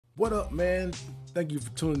What up, man? Thank you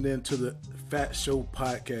for tuning in to the F.A.T Show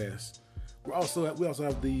podcast. We also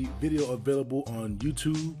have the video available on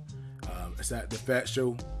YouTube. It's at the F.A.T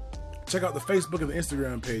Show. Check out the Facebook and the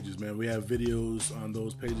Instagram pages, man. We have videos on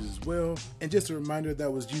those pages as well. And just a reminder,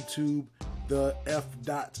 that was YouTube, the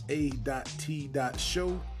F.A.T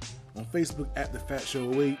Show. On Facebook at the F.A.T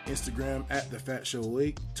Show 08, Instagram at the F.A.T Show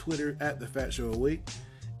 08, Twitter at the F.A.T Show 08.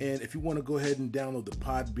 And if you want to go ahead and download the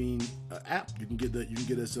Podbean app, you can get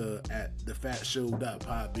us at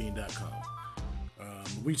thefatshow.podbean.com.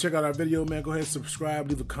 When you check out our video, man, go ahead and subscribe,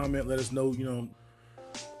 leave a comment, let us know what you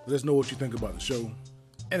think about the show.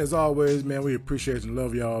 And as always, man, we appreciate and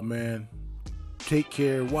love y'all, man. Take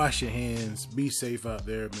care, wash your hands, be safe out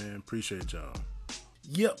there, man. Appreciate y'all.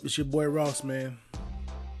 Yep, it's your boy Ross, man.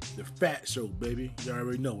 The F.A.T Show, baby. You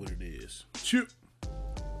already know what it is. Shoot.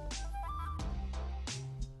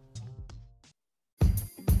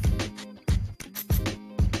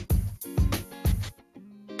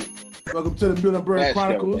 Welcome to the Middleburg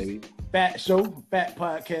Chronicles, F.A.T Show, F.A.T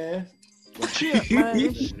podcast. Shit, man,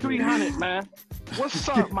 it's 300, man. What's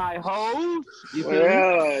up, my hoes?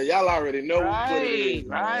 Well, y'all already know what it is.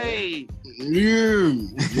 Right.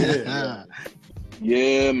 Yeah.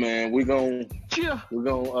 Yeah, man. We're gonna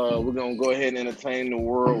go ahead and entertain the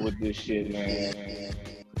world with this shit, man.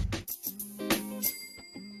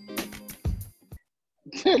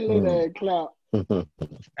 Little ass clap.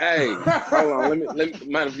 Hey, hold on. Let me.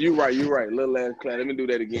 Man, you right. Little ass clap. Let me do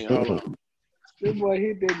that again. Hold on. This boy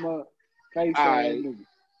hit that my face. All right.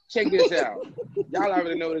 Check this out. Y'all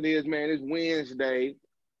already know what it is, man. It's Wednesday,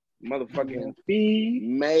 motherfucking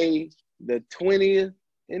May the 20th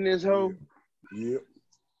in this hole. Yep.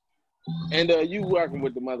 And you working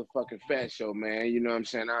with the motherfucking F.A.T Show, man. You know what I'm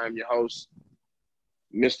saying? I am your host,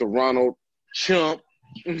 Mr. Ronald Chump.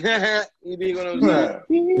 You dig what I'm saying?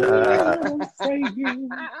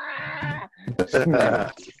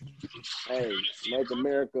 Hey, make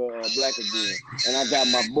America black again. And I got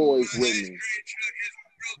my boys with me.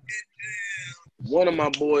 One of my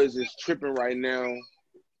boys is tripping right now,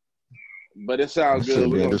 but it's all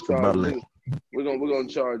good. We're gonna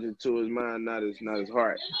charge it to his mind, not his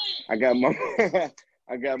heart. I got my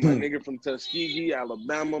nigga from Tuskegee,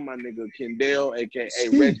 Alabama, my nigga Kendall, aka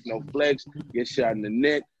Rex No Flex, get shot in the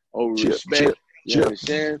neck. Over respect, you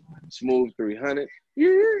understand? Smooth 300.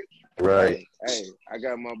 Right. Hey, I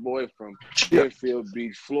got my boy from Deerfield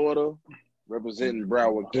Beach, Florida, representing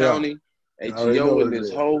Broward County. HEO in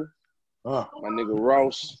this hoe. My nigga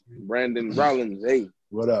Ross, Brandon Rollins. Hey,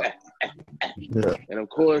 what up? And of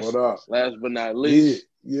course, last but not least,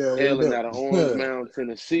 hailing out of Orange Mound,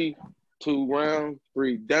 Tennessee, 2 round,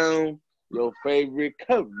 3 down. Your favorite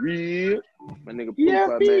coverup, my nigga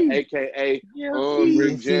man, aka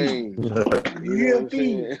Rick James.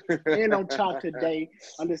 And on top today,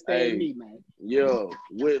 understand me, man. Yo,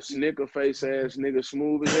 with snicker face ass nigga,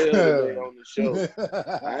 smooth as hell today on the show.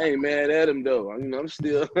 I ain't mad at him though. I'm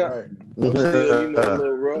still, a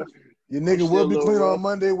little rough. Your nigga will be clean on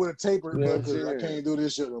Monday with a taper, because I can't do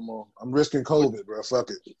this shit no more. I'm risking COVID, bro.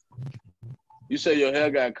 Fuck it. You say your hair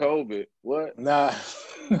got COVID? What? Nah.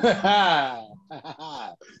 My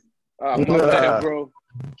bad, bro.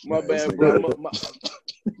 My bad, bro. My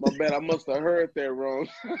bad. I must have heard that wrong.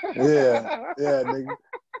 yeah, nigga.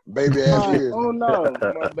 Baby ass ears. Oh no.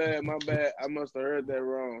 My bad. I must have heard that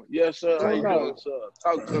wrong. Yes, sir. How you doing, sir?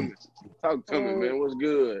 Talk to me, man. What's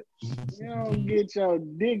good? You don't get your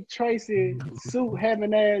Dick Tracy suit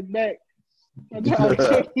having ass back. I'm trying to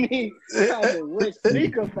check me. With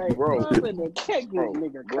sneaker face. Bro. I'm gonna check this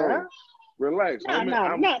nigga, bro. Relax. No,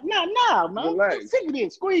 man. Relax. I'm sick of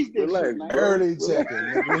this. Squeeze this shit, man. Early checking,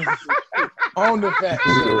 nigga. On the F.A.T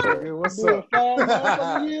Show, nigga. What's up?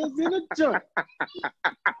 5 years in a junk.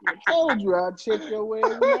 I told you I'd check your way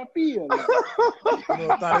when I feel like.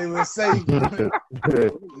 I thought he was safe.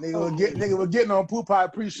 Nigga was getting on Poop Pie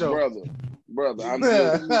pre-show. Brother, I'm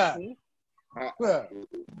good.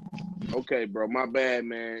 Okay, bro. My bad,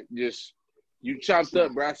 man. Just, you chopped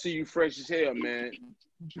up, bro. I see you fresh as hell, man.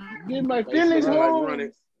 Get my feelings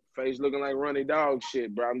home. Face looking like runny dog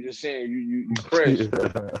shit, bro. I'm just saying, you fresh.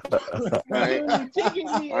 I ain't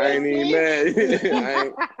even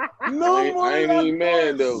mad. I ain't even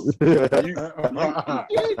mad though.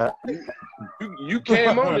 You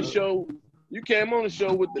came on the show. You came on the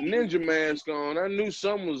show with the ninja mask on. I knew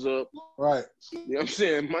something was up. Right. You know what I'm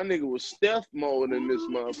saying? My nigga was stealth mode in this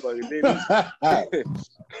motherfucker, didn't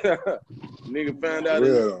he? Nigga found out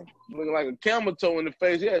looking like a camel toe in the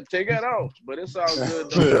face. Yeah, take that off. But it's all good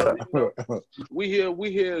though. You know,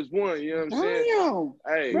 we here as one. You know what I'm saying?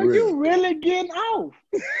 Hey, bro, you really getting off?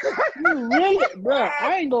 You really, bro?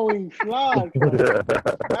 I ain't gonna even fly. Hey,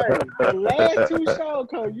 the last 2 shows,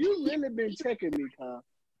 cause you really been checking me, cuz.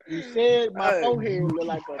 You said my forehead look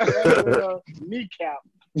like a regular kneecap.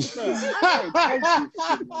 Bro, I can't take this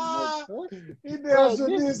shit no more, He damn sure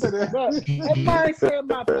did say that. Bro, that man said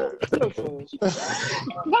my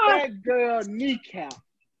that girl kneecap.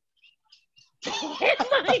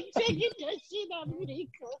 Everybody taking that shit out of me.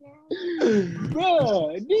 Bro,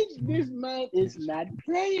 this man is not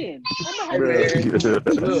playing.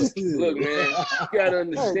 Look, man, you gotta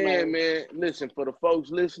understand, man. Listen, for the folks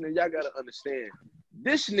listening, y'all gotta understand.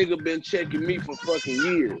 This nigga been checking me for fucking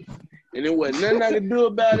years. And there wasn't nothing I could do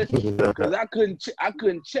about it because I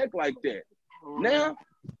couldn't check like that. Now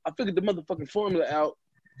I figured the motherfucking formula out.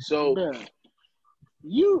 So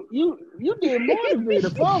you did more than me, the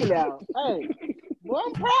formula out. Hey, boy,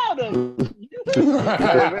 I'm proud of you.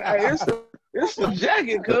 Hey, it's the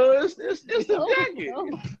jacket, cuz. It's the jacket.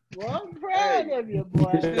 Well, I'm proud of you,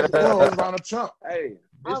 boy. It's Ronald Chump. Hey,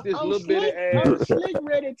 it's this little bit of ass. I'm slick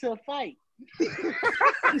ready to fight.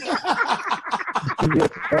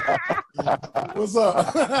 What's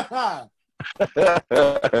up?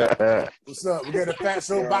 What's up? We got a Fat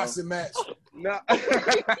Show boxing match. Nah.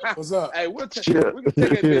 What's up? Hey, we can take that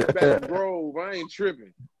bitch back to Grove. I ain't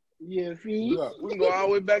tripping. Yeah, see? We can go all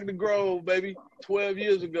the way back to Grove, baby. 12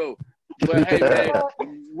 years ago. But hey, man,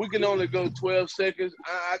 we can only go 12 seconds.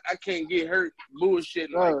 I can't get hurt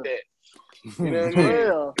bullshitting like that. You know what I mean?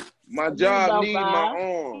 Yeah. My job needs my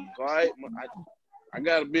arms, all right? I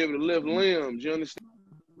got to be able to lift limbs, you understand?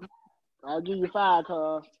 I'll give you 5,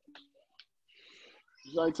 cuz.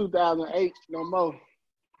 It's like 2008, no more.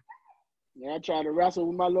 Yeah, I tried to wrestle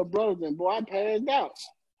with my little brothers, and boy, I passed out.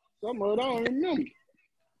 Some of it I don't remember.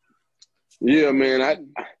 Yeah, man,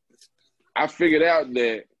 I figured out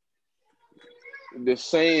that the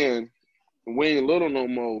saying, we ain't little no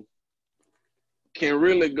more, can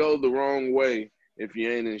really go the wrong way if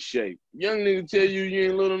you ain't in shape. Young nigga tell you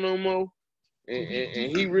ain't little no more,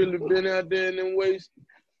 and he really been out there in them ways,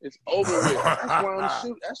 it's over with.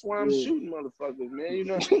 That's why I'm shooting motherfuckers, man. You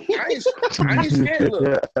know, I ain't scared.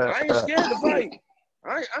 Look, I ain't scared to fight.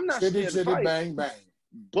 I'm not scared to fight. Bang, bang.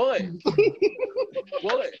 But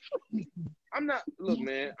I'm not. Look,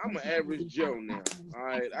 man, I'm an average Joe now. All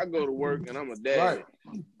right, I go to work and I'm a dad. Right.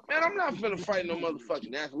 Man, I'm not finna fight no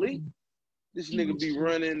motherfucking athlete. This nigga be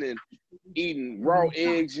running and eating raw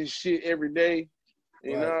eggs and shit every day.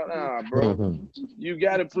 You know, nah, bro. You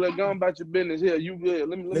gotta play. Go about your business here. You good?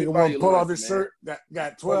 Let me nigga want to pull off this shirt that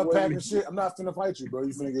got 12 pack and shit. I'm not finna fight you, bro.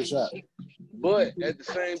 You finna get shot. But at the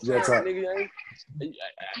same time,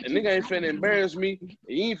 nigga ain't finna embarrass me.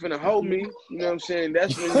 He ain't finna hold me. You know what I'm saying?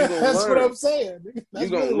 That's when you gonna learn. That's what I'm saying. You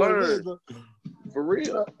gonna learn. For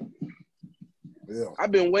real. Yeah.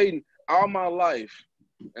 I've been waiting all my life,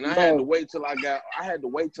 and I had to wait till I got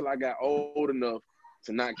old enough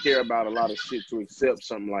to not care about a lot of shit to accept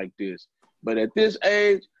something like this. But at this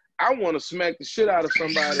age, I want to smack the shit out of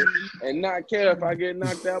somebody and not care if I get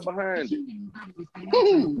knocked out behind it.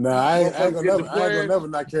 Nah, I ain't gonna never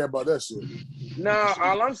not care about that shit. Nah,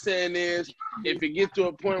 all I'm saying is, if it get to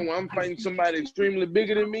a point where I'm fighting somebody extremely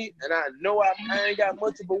bigger than me, and I know I ain't got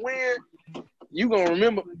much of a win, you gonna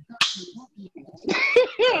remember.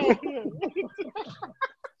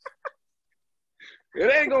 It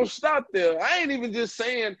ain't gonna stop there. I ain't even just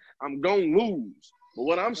saying I'm gonna lose. But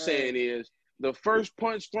what I'm saying is the first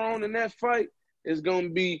punch thrown in that fight is gonna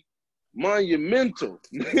be monumental.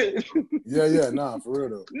 Nah, for real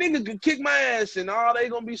though. Niggas could kick my ass and all they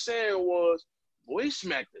gonna be saying was, boy, he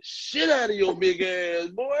smacked the shit out of your big ass,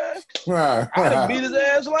 boy. I'd beat his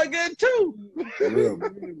ass like that too. For real.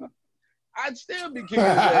 I'd still be kicking his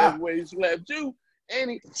ass where he slapped you. And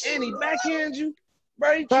he backhand you.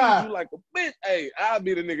 Bro, he treated you like a bitch. Hey, I'll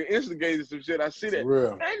be the nigga instigating some shit. I see that.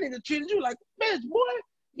 Real. That nigga treated you like a bitch, boy.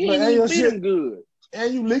 He ain't even beat him good.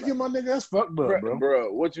 And you licking my nigga, that's fucked up, bro.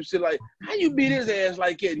 Bro, what you said, like, how you beat his ass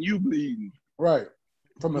like that and you bleeding? Right.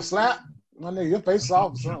 From a slap, my nigga, your face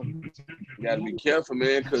off or something. You gotta be careful,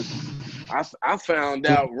 man, because I found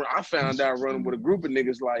out running with a group of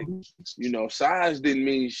niggas like, you know, size didn't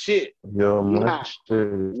mean shit. Yo, man.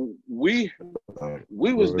 We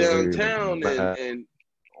was downtown and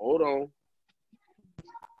hold on.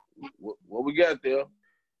 What we got there?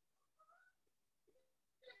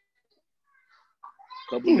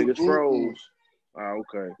 Couple niggas froze.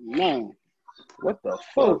 Okay. Man. What the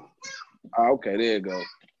fuck? Okay, there you go.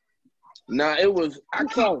 Nah, it was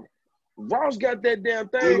Ross got that damn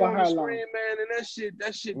thing on the screen, man, and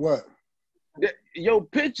that shit. What? Your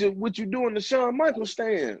picture, what you doing the Shawn Michaels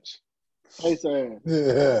stands. Hey, sir.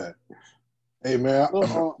 Yeah. Hey, man.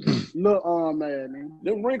 Look on, man.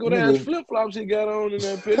 Them wrinkled ass flip flops he got on in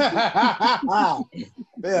that picture.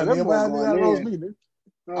 Damn, man. Why did that roast me, nigga?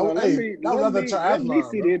 Let me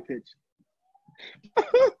see that picture.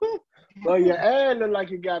 Well, your ass look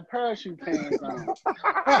like you got parachute pants on.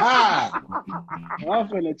 I'm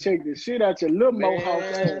finna check the shit out your little mohawk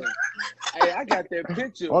ass. Hey, I got that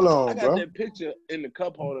picture. Hold on, I got that picture in the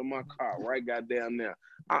cup holder in my car, right goddamn now.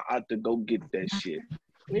 I ought to go get that shit.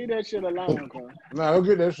 Leave that shit alone, cuz. Nah, go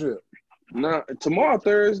get that shit. Nah, tomorrow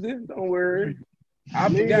Thursday. Don't worry. I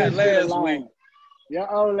forgot last week. Your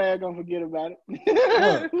old lad gonna forget about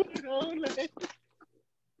it.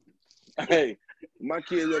 Hey, my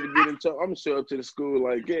kids ever get in trouble, I'm gonna show up to the school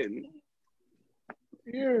like that.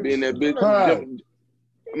 Being that bitch. I'm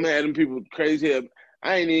gonna have them people crazy.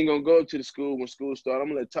 I ain't even gonna go up to the school when school starts. I'm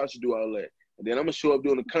gonna let Tasha do all that. And then I'm gonna show up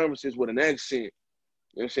doing the conferences with an accent. You know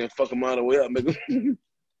what I'm saying? Fuck them all the way up, nigga.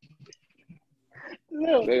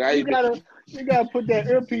 Look, you gotta put that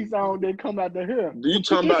earpiece on, then come out the here. Do you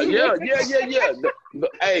talking about? Yeah.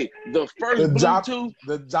 The first Bluetooth.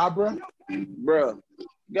 The Jabra? Bruh.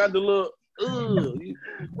 Got the little, I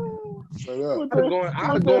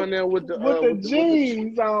was going there with the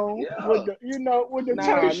jeans on, yeah. with the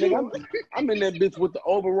church shoes. I'm in that bitch with the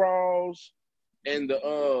overalls and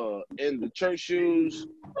the church shoes.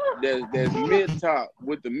 That's mid top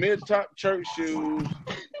with the mid top church shoes.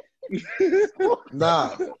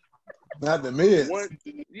 Nah, not the mid.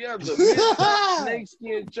 The mid top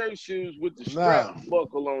snakeskin church shoes with the strap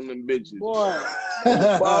buckle on them bitches. Boy.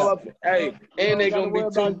 Hey, and they gonna be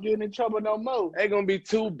too getting in trouble no more. They gonna be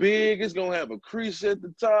too big. It's gonna have a crease at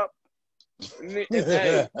the top. And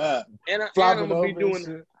I'm gonna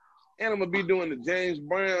be doing the James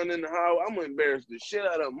Brown in the house. I'm gonna embarrass the shit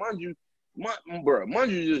out of him. Mind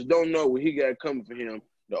you just don't know what he got coming for him.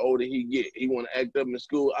 The older he get, he want to act up in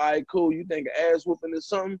school. All right, cool. You think ass whooping is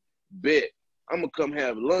something? Bet. I'm gonna come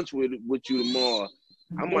have lunch with you tomorrow.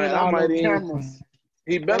 I might even.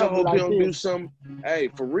 He better hope he don't do something. Hey,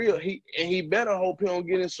 for real. He better hope he don't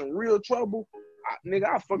get in some real trouble.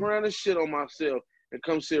 I fuck around and shit on myself and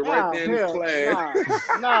come sit right there in the class.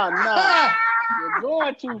 Nah. You're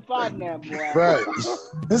going too far now, boy. Right.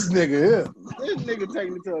 This nigga here. This nigga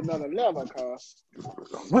taking it to another level, cuz.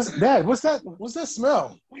 What's that? What's that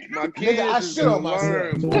smell? My kids I shit on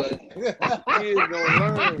myself. Boy. Kids gonna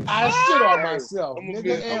learn. I shit on myself.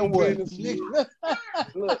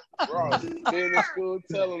 Look, Ross, be in the school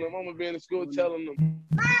telling them. I'm gonna be in the school telling them.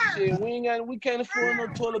 Shit, we can't afford no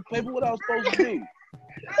toilet paper. What I was supposed to do?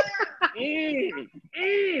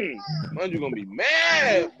 Man, you gonna be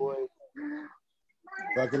mad, boy.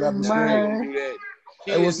 Fucking up the screen.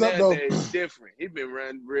 Hey, what's up, though? It's different. He been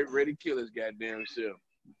ready to kill his goddamn self.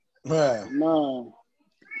 Man. No.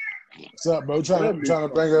 What's up, bro? Trying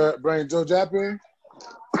to bring Joe Jap in?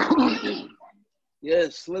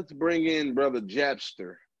 Yes, let's bring in Brother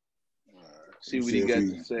Japster. See what he got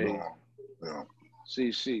to say. See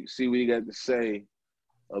what he got to say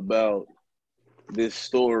about this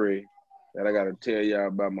story that I got to tell y'all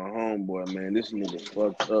about my homeboy, man. This nigga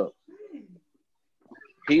fucked up.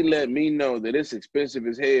 He let me know that it's expensive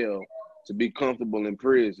as hell to be comfortable in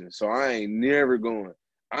prison. So I ain't never going.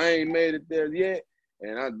 I ain't made it there yet,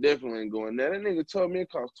 and I definitely ain't going there. That nigga told me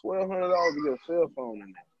it costs $1,200 to get a cell phone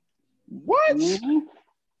in there. What? Mm-hmm.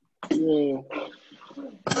 Yeah.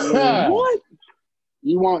 What?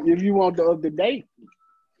 If you want the up to date?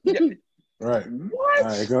 Yeah. Right. What? All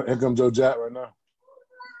right, here comes Joe Jack right now.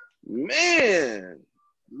 Man.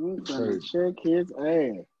 I'm trying to check his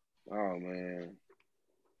ass. Oh, man.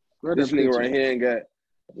 This nigga right here ain't got...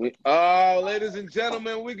 ladies and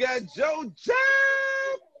gentlemen, we got Joe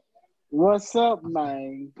Jump. What's up,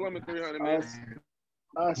 man? Plummet 300, man.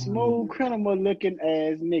 A smooth criminal looking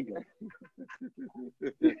ass nigga.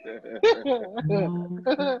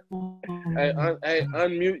 Hey,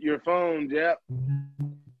 unmute your phone, Jap.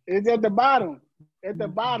 It's at the bottom. At the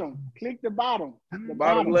bottom. Click the bottom. The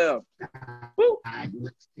bottom left. Woo.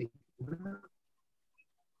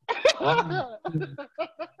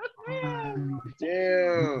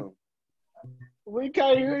 Damn. We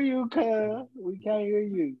can't hear you, cuz. We can't hear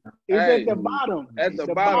you. It's at the bottom. At the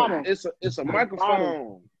bottom. It's a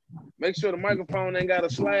microphone. Make sure the microphone ain't got a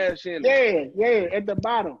slash in it. Yeah, at the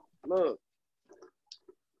bottom. Look.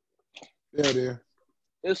 Yeah.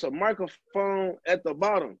 It's a microphone at the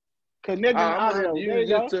bottom. Connecting audio. Use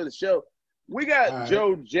it to the show. We got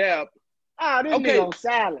Joe Jap. This nigga on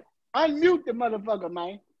silent. Unmute the motherfucker,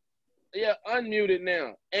 man. unmute it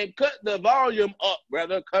now. And cut the volume up,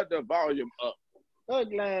 brother. Cut the volume up.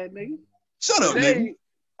 Glad, nigga. Shut up, nigga.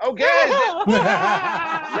 Okay.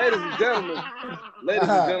 Ladies and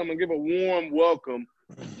gentlemen, give a warm welcome,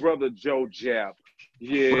 Brother Joe Jap.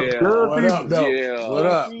 Yeah. What up, though? Yeah. What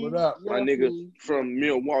up? My nigga from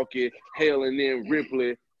Milwaukee, hailing in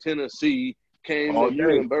Ripley, Tennessee, came to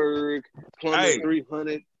Muhlenberg, Plumbing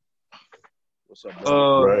 300. What's up,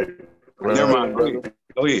 bro? Right. Never mind, brother.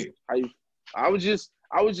 Go ahead. I was just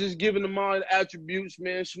giving them all the attributes,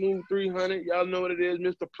 man. Smooth 300. Y'all know what it is,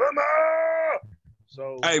 Mr. Plumber.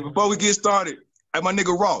 So, hey, before we get started, hey, my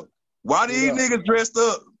nigga Raw, why these niggas dressed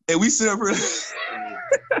up and we sit up here?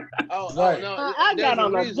 No, I got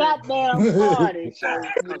on a goddamn party.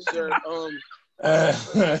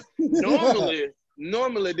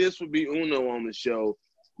 Normally this would be Uno on the show,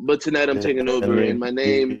 but tonight I'm taking over, and my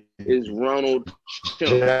name is Ronald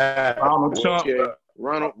Chump. Ronald Chump. Okay.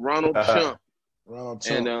 Ronald Chump. Ronald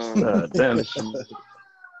Chump.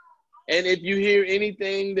 And if you hear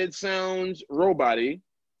anything that sounds robot-y,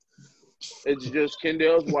 it's just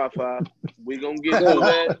Kendall's Wi-Fi. We're gonna get through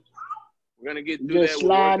that. We're gonna get through just that.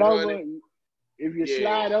 Slide over. If you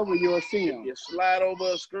slide over, you'll see him. You slide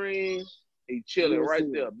over a screen, he chilling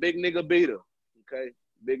right there. Big nigga beater. Okay?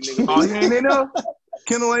 Big nigga beater. Oh, he ain't in there?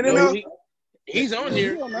 Kendall ain't in there? He's on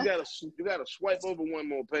here. You gotta swipe over one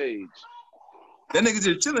more page. That nigga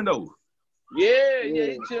just chilling though. Yeah,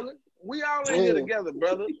 he chilling. We all in here together,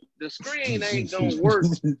 brother. The screen ain't gonna work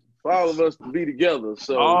for all of us to be together.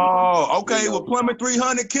 So. Oh, okay. Well, Plumbing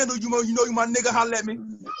 300, Kendall, you know you my nigga. Holla at me.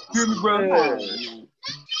 Hear me, bro.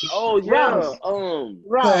 Oh yeah.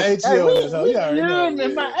 Right. Hey, Hey,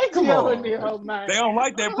 my ATL in there, man. They don't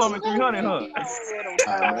like that Plumbing 300, huh?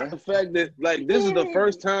 The fact that this is the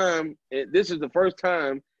first time. This is the first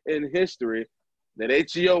time in history that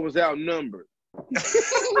HEO was outnumbered.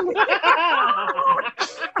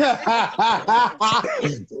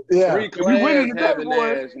 Yeah. 3 class having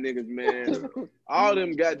ass niggas, man. All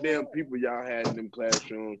them goddamn people y'all had in them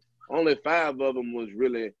classrooms. Only 5 of them was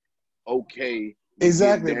really okay.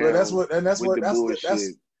 Exactly, bro. That's what we're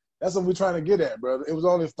trying to get at, brother. It was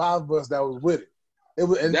only 5 of us that was with it. It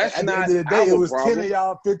was, and at the end of the day, it was problem. 10 of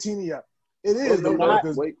y'all, 15 of y'all. It is, though,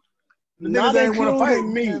 because the niggas ain't want to fight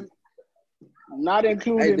me. Not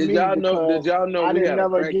including me. Did y'all know we had a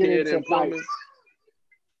crackhead in plumbing?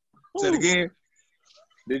 Say it again.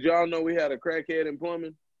 Did y'all know we had a crackhead in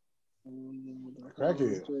plumbing?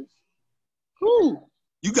 Crackhead. Who?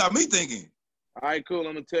 You got me thinking. All right, cool.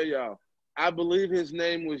 I'm gonna tell y'all. I believe his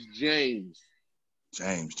name was James.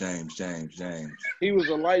 James. He was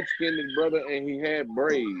a light-skinned brother, and he had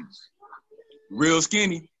braids. Real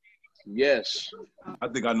skinny. Yes. I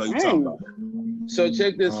think I know you're talking about. So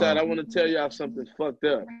check this out. I want to tell y'all something fucked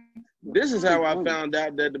up. This is how I found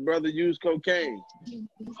out that the brother used cocaine.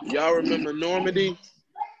 Y'all remember Normandy?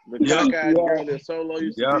 The cockeyed girl that Solo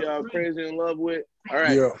used to be all crazy in love with? All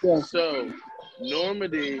right. Yeah. So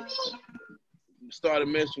Normandy started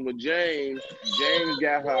messing with James. James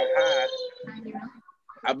got her high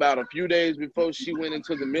about a few days before she went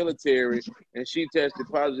into the military, and she tested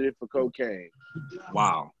positive for cocaine.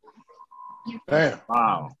 Wow. Damn.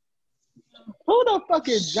 Wow. Who the fuck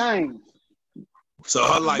is James? So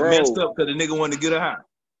her messed up because the nigga wanted to get her high.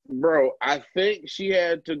 Bro, I think she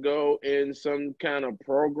had to go in some kind of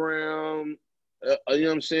program, you know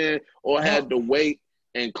what I'm saying? Or had to wait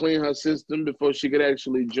and clean her system before she could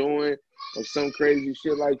actually join or some crazy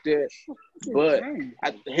shit like that. But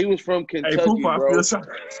he was from Kentucky, bro. Who the fuck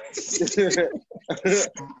is James?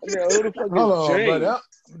 Bro, that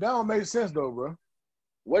don't make sense though, bro.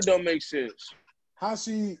 What don't make sense? How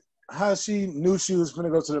she knew she was gonna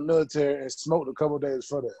go to the military and smoked a couple days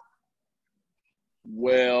for that?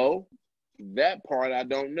 Well, that part I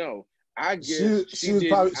don't know. I guess she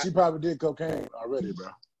probably did cocaine already, bro.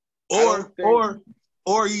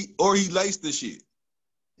 Or he laced the shit.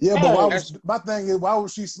 Yeah, but my thing is, why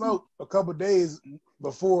would she smoke a couple days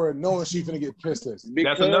before knowing she's gonna get pissed at?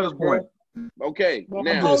 That's another point. Okay,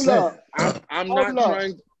 now I'm not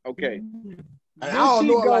trying. Okay, I don't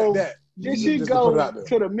know like that. Did she go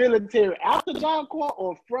to the military after John Corps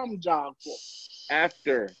or from John Corps?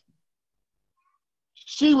 After.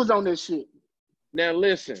 She was on this shit. Now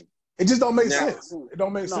listen. It just don't make sense. It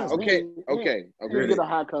don't make sense. Okay. Get a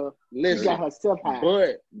high cup. Listen. She got herself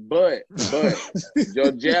high. But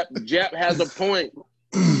your Jap has a point.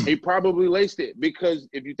 He probably laced it because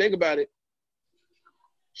if you think about it,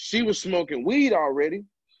 she was smoking weed already.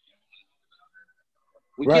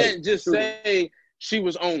 We can't just say she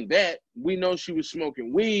was on that. We know she was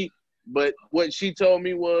smoking weed, but what she told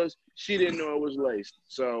me was she didn't know it was laced.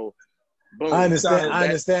 So Boom. I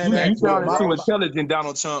understand that. You sounded too intelligent,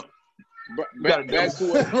 Donald Chump. Back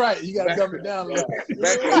to it. Right, you gotta dumb it down a little.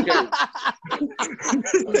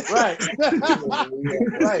 Right.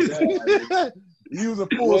 You was a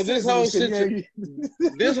fool. Well, this whole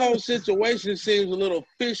situation seems a little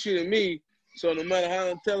fishy to me. So no matter how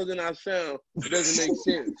intelligent I sound, it doesn't make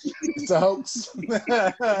sense. It's a hoax.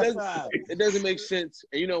 It doesn't make sense.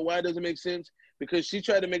 And you know why it doesn't make sense? Because she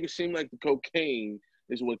tried to make it seem like the cocaine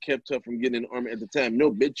is what kept her from getting in the army at the time.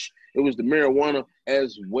 No, bitch, it was the marijuana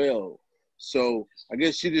as well. So I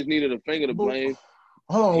guess she just needed a finger to blame.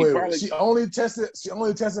 Hold on, wait. She only tested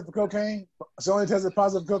for cocaine? She only tested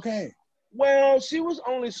positive for cocaine? Well, she was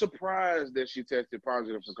only surprised that she tested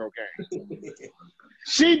positive for cocaine.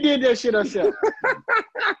 She did that shit herself.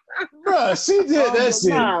 Bruh, she did that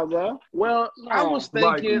shit. Nah, bro. Well, I was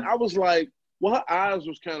thinking, I was like, well, her eyes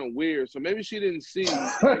was kind of weird, so maybe she didn't see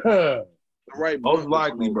the right. Most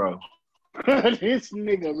likely, bro. This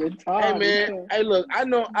nigga retarded. Hey, man. Hey, look, I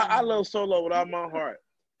know I love Solo with all my heart,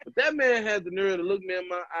 but that man had the nerve to look me in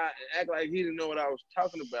my eye and act like he didn't know what I was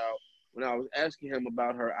talking about when I was asking him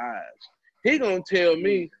about her eyes. He gonna tell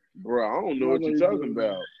me, bro, I don't know what you're talking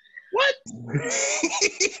about. What?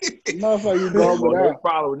 Motherfucker, you go over there.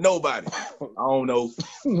 Follow nobody. I don't know.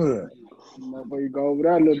 Motherfucker, you go over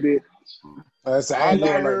there a little bit. That's all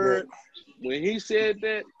I heard when he said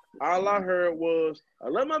that. All I heard was, "I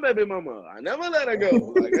love my baby mama. I never let her go."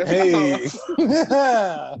 Like, that's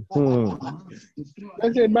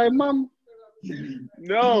That's it, baby mama.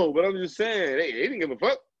 No, but I'm just saying, they didn't give a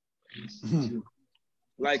fuck.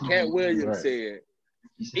 Like Cat Williams said,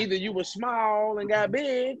 either you were small and got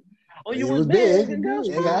big, or you was big and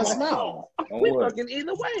got small. We fucking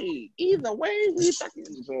either way. Either way, we fucking.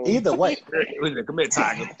 Either way. Commit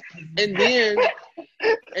Tiger. And then,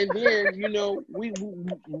 you know, we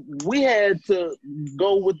had to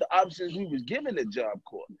go with the options we was given at Job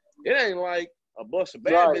Corps. It ain't like a bus of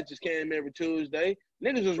bad bitches came every Tuesday.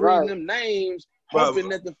 Niggas was reading them names, hoping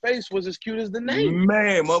that the face was as cute as the name.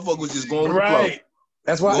 Man, motherfucker was just going with the flow.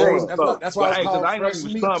 That's why it's called I ain't Fresh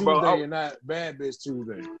Meat Tuesday and not Bad Bitch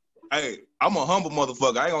Tuesday. Hey, I'm a humble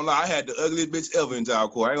motherfucker. I ain't gonna lie. I had the ugliest bitch ever in Job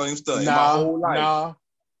Corps. I ain't gonna even stunt in my whole life.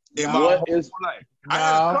 In my whole life. I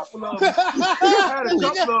had a couple of them.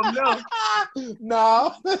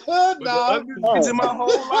 No. The ugliest bitch in my whole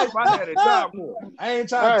life, I had a Job Corps. I ain't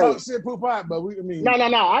trying to talk shit poop out, but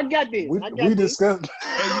No. I got this. We discussed.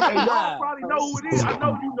 Hey, y'all probably know who it is. I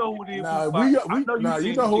know you know who it is.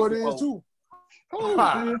 You know who it is too.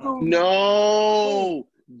 No,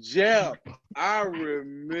 Jeff, I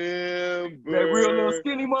remember that real little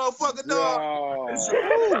skinny motherfucker, dog.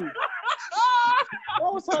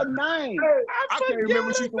 What was her name? I can't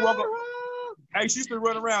remember. She used to walk up. Hey, she used to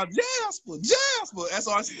run around. Jasper. That's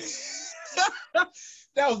all she.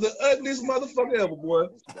 That was the ugliest motherfucker ever, boy.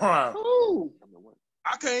 I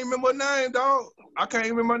can't remember her name, dog. I can't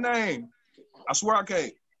remember her name. I swear I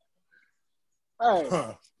can't.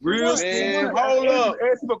 Hey. Real skinny. Hold up.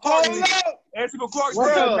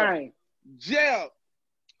 What's her name? Jeff.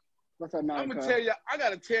 What's her name? I'm gonna tell y'all. I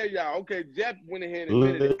gotta tell y'all. Okay, Jeff went ahead and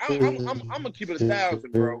admitted it. I'm gonna keep it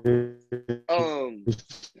 1,000, bro.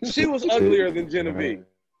 She was uglier than Genevieve.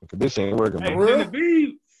 This ain't working. Hey,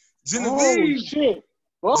 Genevieve. Oh shit.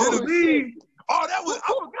 Genevieve. Oh, that was. I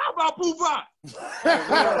forgot about Poopa.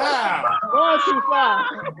 Going too far.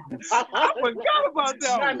 I forgot about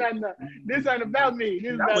that. No. This ain't about me.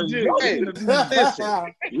 This is about you. Hey,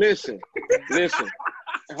 listen.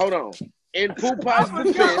 Hold on. In Poopa's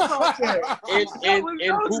defense,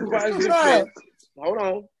 in Poopa's defense, hold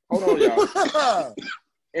on, y'all.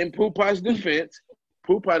 In Poopa's defense,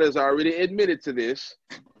 Poopa has already admitted to this,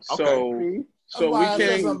 so we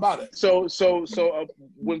can't. So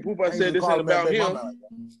when Poopa said this ain't about him,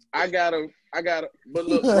 I gotta. But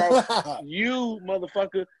look, Ross, you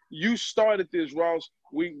motherfucker, you started this, Ross.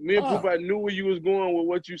 Me and Poopa knew where you was going with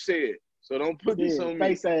what you said. So don't put this on me.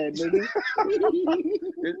 Face ass, nigga.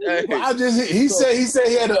 He said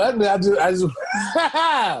he had an ugly. I just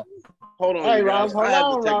Hold on. Hey, Ross, hold I have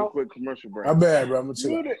on, to take Ross. a quick commercial break. I'm bad, bro. I'm gonna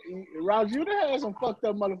chill. Ross, you done had some fucked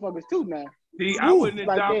up motherfuckers too now. See, I wasn't in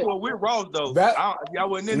Job Corps with Ross though. I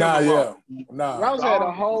wasn't in there with Ross. Ross had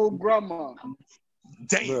a whole grandma.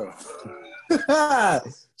 Damn.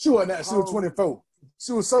 She wasn't that. She was 24.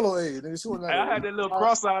 She was solo age. Nigga. She wasn't that. I had that little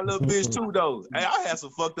cross-eyed little bitch too, though. Hey, I had some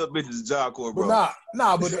fucked up bitches in Job Corps, bro. But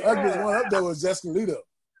but the ugliest one up there was Jessica Lita.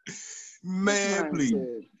 Man, please.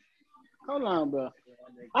 Hold on, bro.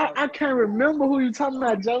 I can't remember who you talking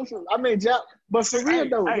about, Joseph. I mean, but for real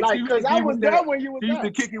though, like, cause I was there when you was there.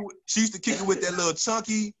 She used to kick it with that little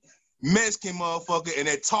chunky Mexican motherfucker, and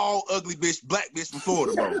that tall, ugly bitch, black bitch from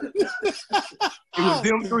Florida, bro. It was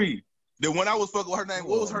them three. The one I was fucking with her name,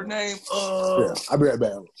 what was her name? Yeah, I'll be right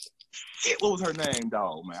back. Shit, what was her name,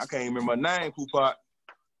 dog, man? I can't even remember her name, Poopak.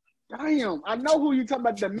 Damn, I know who you talking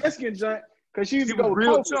about, the Mexican joint, because she used to She go was with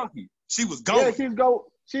real Kobe. chunky. She was going. Yeah, she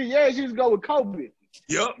used to go with Kobe.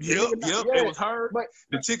 Yep. Yeah. It was her. But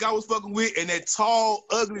the chick I was fucking with, and that tall,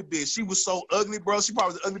 ugly bitch. She was so ugly, bro. She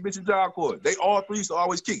probably was the ugly bitch in Job Court. They all three used to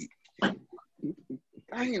always kick it.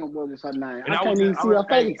 damn, what is her name? And I can't even see her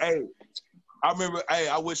face. Hey, I remember. Hey,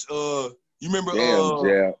 I wish. You remember?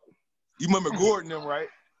 Damn, You remember Gordon, them right?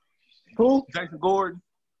 Who? Jason Gordon.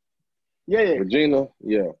 Yeah. Regina,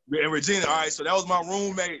 yeah. And Regina. All right, so that was my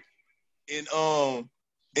roommate in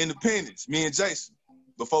Independence. Me and Jason.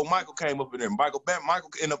 Before Michael came up in there. Michael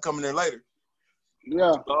ended up coming there later.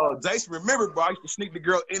 Yeah. Jason, remember, bro, I used to sneak the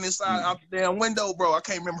girl inside out the damn window, bro. I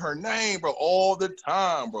can't remember her name, bro, all the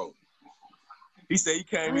time, bro. He said he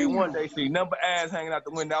came in one day, see number ass hanging out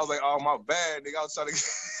the window. I was like, oh, my bad, nigga. I was trying to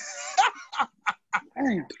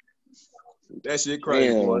Damn. That shit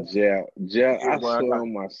crazy, boy. Yeah, I swear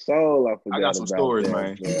on my soul, I forgot. I got some stories, that,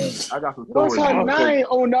 man. I got some stories. What's her name?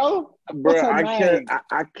 Oh no, bro.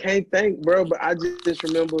 I can't think, bro. But I just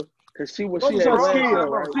remember because she had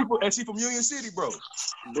skill, and she from Union City, bro.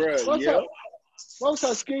 Bro, what's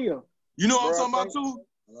her skill? You know what I'm talking about too?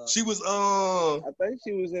 She was I think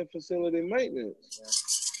she was in facility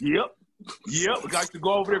maintenance. Yep. We got to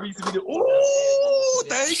go over there. We used to be ooh,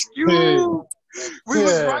 thank you. We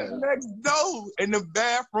was right next door, and the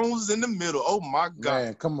bathrooms in the middle. Oh my God!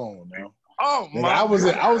 Man, come on now. Oh my! I was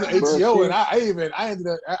at ATO, and I ended up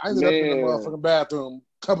in the motherfucking bathroom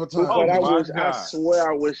a couple times. But I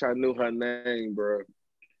swear, I wish I knew her name, bro.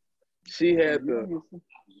 She had the.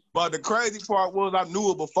 But the crazy part was I knew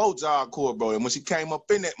her before Job Corps, bro. And when she came up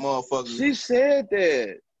in that motherfucker, she said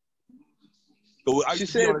that. So I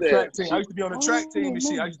used to be on the track team. I used to be on the track team and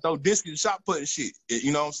shit. I used to throw discs and shot put and shit.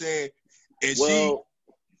 You know what I'm saying? And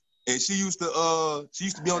she used to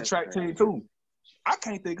be on the track team too. I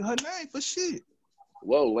can't think of her name for shit.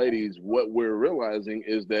 Well, ladies, what we're realizing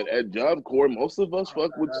is that at Job Corps, most of us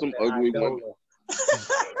fuck with some ugly women.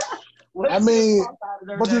 I mean,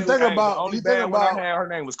 but you think about her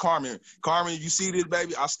name was Carmen. Carmen, you see this,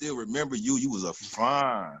 baby? I still remember you. You was a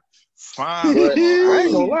fine. I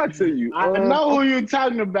ain't gonna lie to you. I know who you're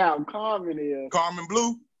talking about. Carmen is. Carmen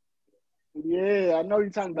Blue. Yeah, I know you're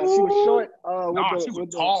talking about. She was short. She was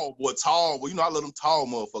tall, boy. Tall, boy. You know I love them tall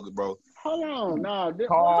motherfuckers, bro. Hold on,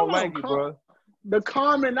 tall, lanky, bro. The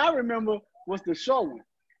Carmen I remember was the short one.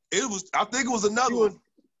 I think it was another one.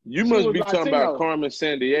 You must be talking about Carmen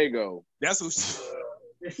Sandiego. That's who she.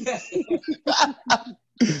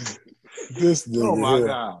 This nigga. Oh my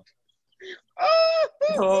God.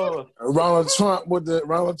 Ronald Chump with the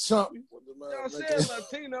Ronald Chump. Y'all said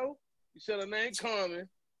Latino. You said her name Carmen,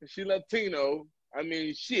 and she Latino. I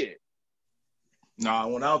mean, shit. Nah,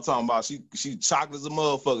 when I was talking about she chocolate as a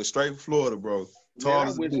motherfucker, straight from Florida, bro. Man,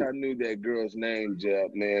 I wish I knew that girl's name,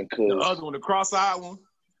 Jeb, man. The other one, the cross-eyed one.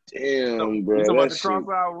 Damn, bro. You talking about the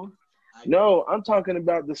cross-eyed one? No, I'm talking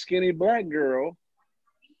about the skinny black girl.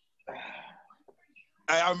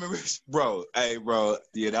 I remember, bro. Hey, bro.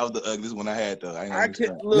 Yeah, that was the ugliest one I had, though. I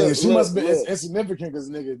can't look. She must be insignificant because,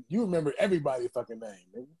 nigga, you remember everybody's fucking name,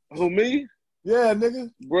 nigga. Who, me? Yeah,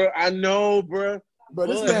 nigga. Bro, I know, bro. But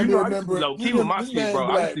this man remember. Keep with my shit,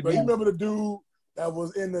 bro. You remember the dude that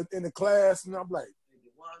was in the class, and I'm like,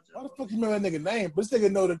 why the fuck you remember that nigga name? But this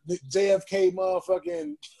nigga know the JFK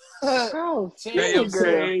motherfucking.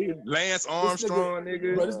 JFK, Lance Armstrong,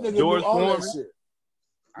 nigga. Bro, this nigga George knew all Foreman. that shit.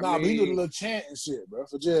 But he did a little chant and shit, bro,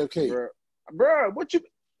 for JFK. Bro, what you?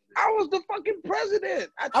 I was the fucking president.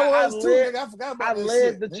 I was too, nigga. I forgot about that shit. I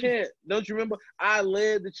led the chant. Don't you remember? I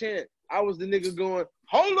led the chant. I was the nigga going,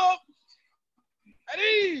 hold up. At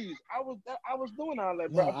ease. I was doing all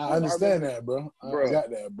that, bro. No, I understand that, bro. I got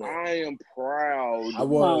that, bro. I am proud. I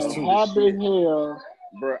was too. Happy hell.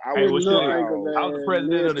 Bro, I was the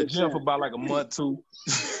president of the gym for about like a month, too.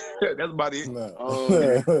 That's about it.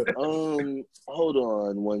 Hold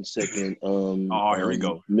on 1 second. Here we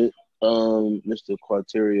go. Mr.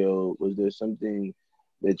 Quaterio, was there something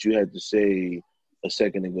that you had to say a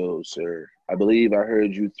second ago, sir? I believe I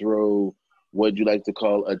heard you throw what you like to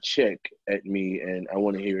call a check at me, and I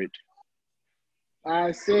want to hear it.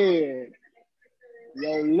 I said,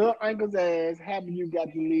 yo, little uncle's ass, happy you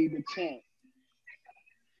got to lead the chant.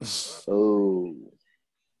 Oh.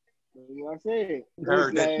 That's what I said.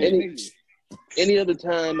 Any other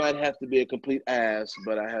time, I'd have to be a complete ass,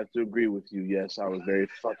 but I have to agree with you. Yes, I was very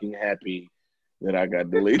fucking happy that I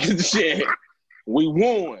got deleted the shit. We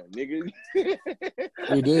won, nigga.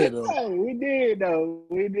 We did though. Hey, we did though.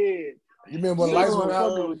 We did. You remember when the lights went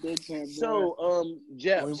out?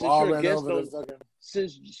 Jap, We since all you're a ran guest over on, the fucking.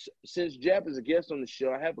 since Jap is a guest on the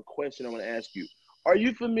show, I have a question I want to ask you. Are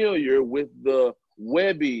you familiar with the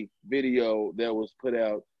Webby video that was put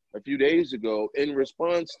out a few days ago in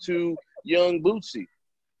response to Young Bootsy?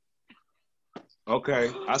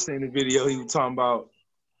 Okay, I seen the video. He was talking about.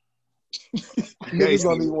 Niggas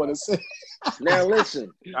don't even want to say. Now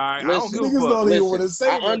listen. All right, listen, I don't give a fuck. Don't even want to say.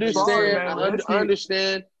 I understand. Sorry, I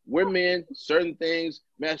understand. We're men. Certain things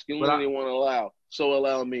masculinity won't allow. So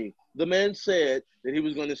allow me. The man said that he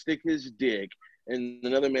was going to stick his dick in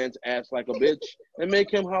another man's ass like a bitch and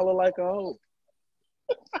make him holler like a hoe.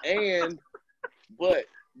 But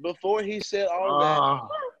before he said all that,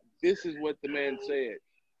 this is what the man said.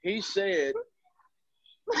 He said,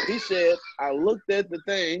 I looked at the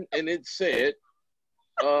thing and it said,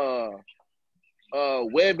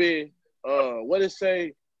 Webby, what it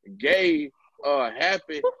say? Gay,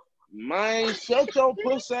 happy. Man, shut your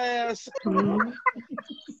pussy ass.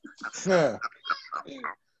 Yeah.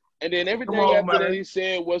 And then everything after that he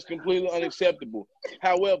said was completely unacceptable.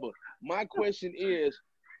 However, my question is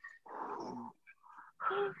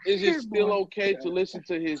it still okay to listen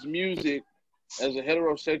to his music as a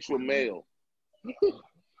heterosexual male?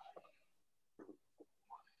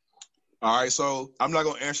 All right, so I'm not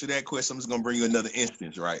gonna answer that question. I'm just gonna bring you another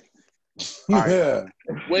instance, right? Yeah.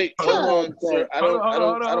 Wait, hold on, sir. I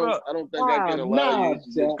don't think I can allow you to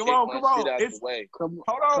just come on. Out the way. Hold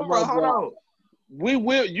on, bro. Hold on.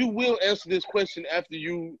 You will answer this question after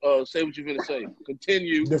you say what you're gonna say.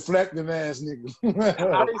 Continue. Deflecting ass nigga.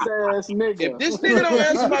 Ass nigga. If this nigga don't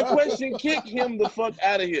answer my question, kick him the fuck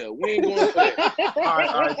out of here. We ain't going for that. All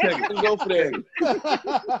right, check it. Let's go for that.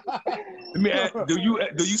 Let me ask, do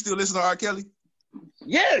you still listen to RKelly?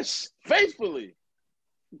 Yes, faithfully.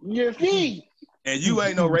 Your feet. And you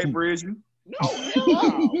ain't no raper, is you? No.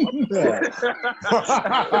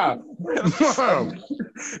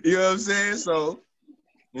 You know what I'm saying? So,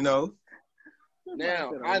 you know.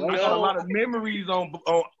 Now, I got a lot of memories on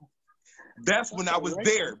that's when I was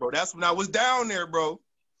there, bro. That's when I was down there, bro.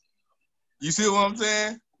 You see what I'm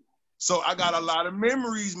saying? So I got a lot of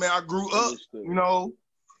memories, man. I grew up, you know,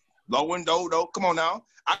 low and do. Come on now.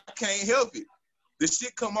 I can't help it. The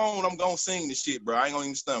shit come on, I'm gonna sing the shit, bro. I ain't gonna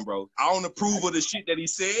even stun, bro. I don't approve of the shit that he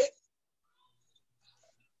said.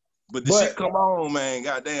 But the shit come on, man.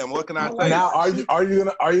 Goddamn, what can I say? Now, are you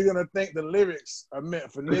gonna think the lyrics are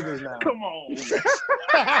meant for niggas now? Come on.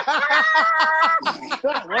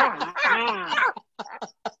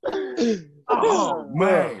 Oh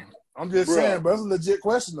man, I'm just saying, but it's a legit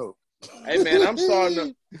question though. Hey man,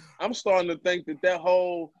 I'm starting to think that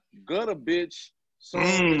whole gutter bitch song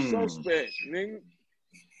is suspect, nigga.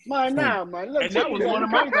 Man, nah, man. Look, and that was one of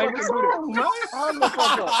my favorite songs, man. Hold the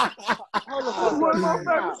fuck up. One of my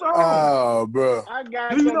favorite songs. Oh, bro.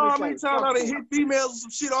 Do you know how many times I done hit females and some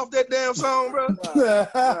shit off that damn song, bro?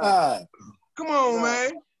 Come on,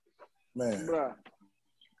 man. Man. Bro.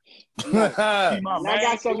 I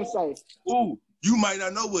got something to say. Ooh, you might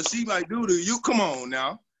not know what she might do to you. Come on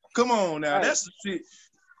now. Hey. That's the shit.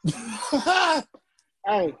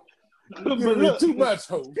 Hey. But look, too much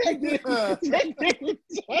hope. Check this out.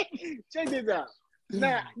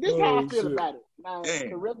 Now, this is how I feel about it. Now,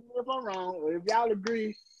 correct me if I'm wrong, or if y'all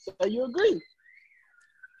agree, so you agree.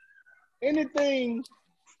 Anything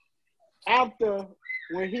after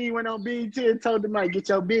when he went on BET and told the man, get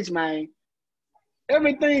your bitch, man,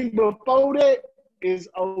 everything before that is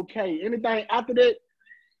okay. Anything after that,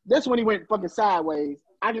 that's when he went fucking sideways.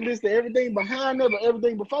 I can listen to everything behind that, but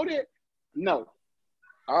everything before that, no.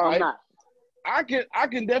 All right. I'm not. I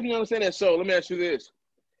can definitely understand that. So let me ask you this.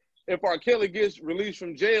 If RKelly gets released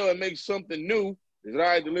from jail and makes something new, is it all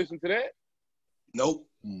right to listen to that? Nope.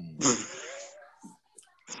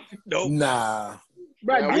 Nope. Nah.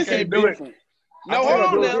 Right, we can't do it. No, hold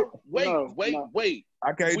on now. Wait.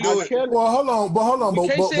 I can't do it. Well, hold on. We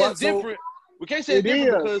can't say it's different. We can't say it's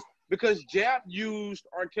different because Jap used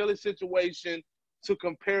RKelly's situation to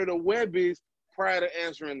compare to Webby's prior to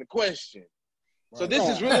answering the question. So this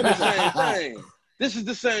is really the same thing. This is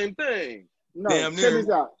the same thing. No,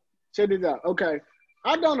 check this out. Okay.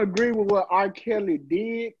 I don't agree with what RKelly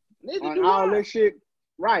did on all that shit.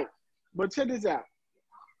 Right. But check this out.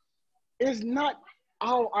 It's not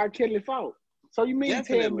all RKelly's fault. So you mean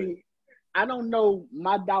tell me, I don't know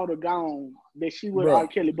my daughter gone that she with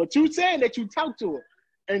RKelly, but you said that you talked to her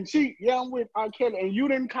and she, I'm with RKelly, and you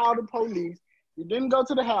didn't call the police. You didn't go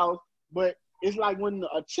to the house, but it's like when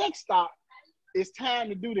a check stopped, it's time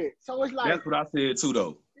to do that. So it's like that's what I said too,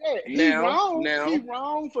 though. Yeah, he's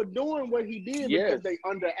wrong for doing what he did because they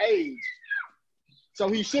underage. So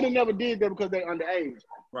he should have never did that because they underage.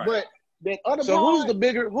 Right. But that other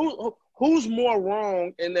who's more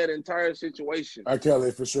wrong in that entire situation?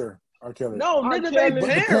 RKelly for sure. RKelly. No, nigga,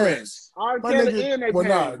 they parents. RKelly and their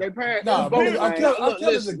parents. They parents. Nah,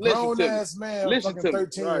 RKelly's a grown ass man. Listen to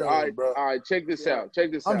 13-year-old, bro. All right, check this out.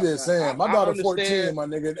 I'm just saying, my daughter 14, my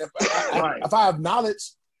nigga. If I have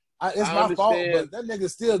knowledge, it's my fault, but that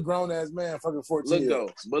nigga's still grown ass man, fucking 14.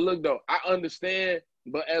 Look though, I understand,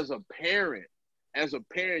 but as a parent,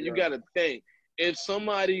 you gotta think if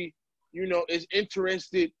somebody, is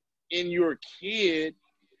interested in your kid,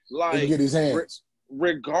 like get his hands.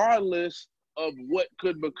 Regardless of what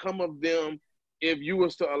could become of them, if you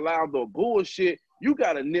was to allow the bullshit, you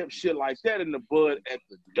gotta nip shit like that in the bud at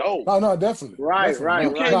the door. Oh no, definitely. Right.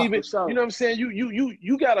 You can't even. You know what I'm saying?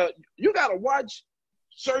 You gotta watch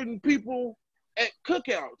certain people at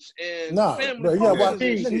cookouts and family. Bro,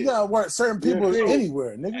 you gotta watch certain people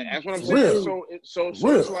anywhere, nigga. That's what I'm saying. So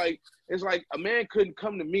it's like a man couldn't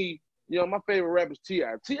come to me. My favorite rapper is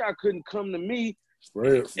T.I. T.I. couldn't come to me.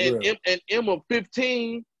 And Emma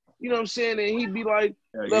 15, you know what I'm saying? And he'd be like,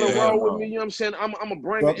 let her roll with me, you know what I'm saying? I'm gonna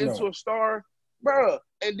bring her into a star, bro.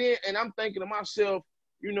 And I'm thinking to myself,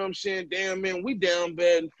 you know what I'm saying? Damn, man, we down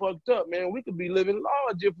bad and fucked up, man. We could be living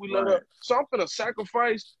large if we let her. So I'm gonna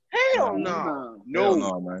sacrifice. Hell no.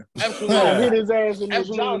 No, man. Absolutely not. Hit his ass in the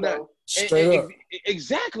jaw, though. Straight up.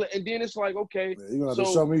 Exactly. And then it's like, okay, you're gonna have to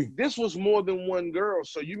show me. This was more than one girl.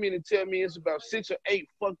 So you mean to tell me it's about 6 or 8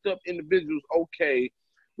 fucked up individuals, okay,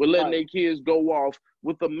 with letting their kids go off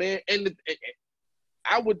with a man? And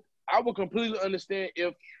I would completely understand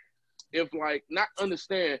if like, not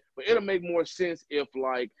understand, but it'll make more sense if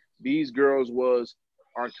like these girls was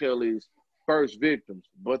R. Kelly's first victims,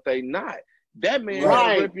 but they not. That man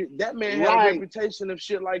had a reputation of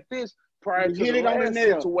shit like this prior to the last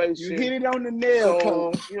situation. You hit it on the nail,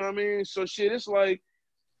 so, you know what I mean? So shit, it's like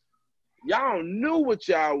y'all knew what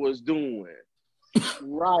y'all was doing.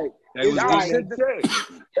 Right. They was getting that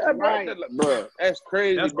check. Bro, that's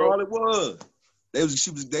crazy. That's all it was. They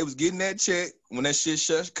was getting that check. When that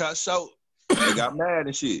shit got short, they got mad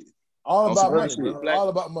and shit. All about money, bro. All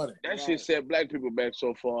about money. That shit set black people back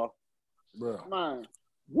so far, bro. Man.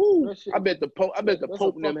 Woo! I bet the Pope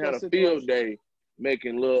and them had a field day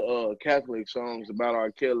making little Catholic songs about R.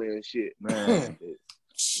 Kelly and shit. Man,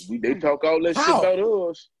 they talk all that shit about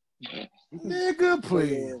us. Nigga,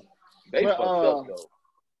 please. They fucked up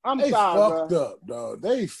though. They fucked up, dog.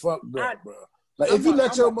 They fucked up, bro. Like if you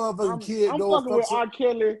let your motherfucking kid go, I'm fucking with R.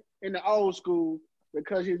 Kelly in the old school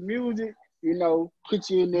because his music, put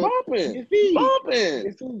you in there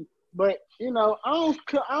bumping. But I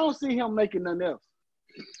don't see him making nothing else.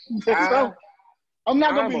 I'm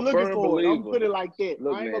not gonna be looking for it. I'm put it like that.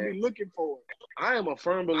 I ain't gonna be looking for it. I am a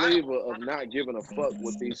firm believer of not giving a fuck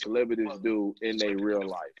what these celebrities do in their real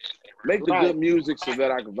life. Make the good music so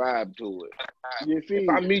that I can vibe to it. If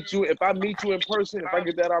I meet you in person, if I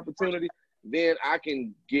get that opportunity, then I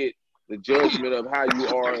can get the judgment of how you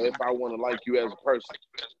are if I want to like you as a person.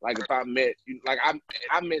 Like if I met you, like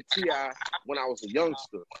I met T.I. when I was a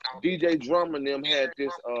youngster. DJ Drummer and them had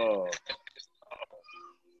this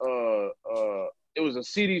it was a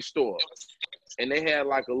CD store, and they had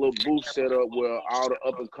like a little booth set up where all the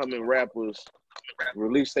up and coming rappers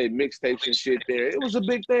released their mixtapes and shit there. It was a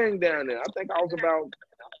big thing down there. I think I was about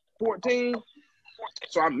 14.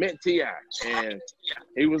 So I met T.I. and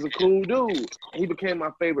he was a cool dude. He became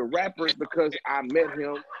my favorite rapper because I met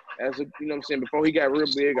him as a, before he got real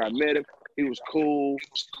big, I met him. He was cool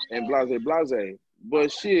and blase.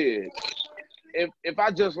 But shit, if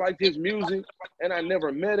I just liked his music and I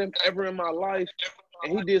never met him ever in my life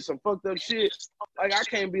and he did some fucked up shit, like I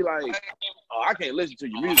can't be like, oh, I can't listen to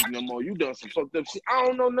your music no more. You done some fucked up shit. I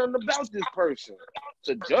don't know nothing about this person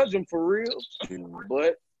to judge him for real.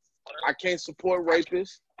 But I can't support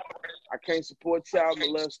rapists. I can't support child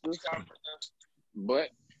molesters. But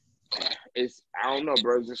I don't know,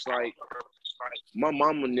 bro. It's just like my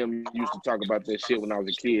mama and them used to talk about that shit when I was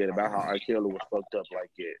a kid about how R. Kelly was fucked up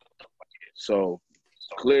like that. So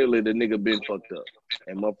clearly the nigga been fucked up,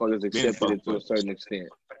 and motherfuckers accepted it to a certain extent.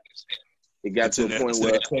 It got to a point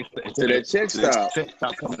where that check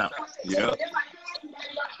stop coming out. Yeah.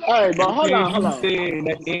 Hey, but hold on. At the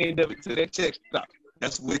end of it, to that check stop.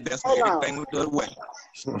 That's everything was the other way.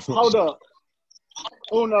 Hold up.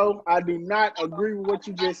 Uno, I do not agree with what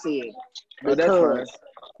you just said. But that's fine.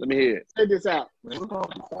 Let me hear it. Check this out.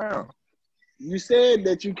 You said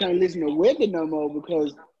that you can't listen to Webby no more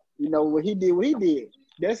because, what he did.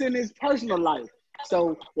 That's in his personal life.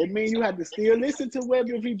 So that means you have to still listen to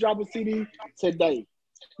Webby if he drop a CD today.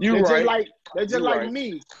 You're right. They're just like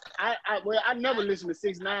me. I never listen to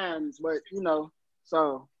 6ix9ine, but you know,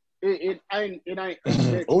 so it ain't. I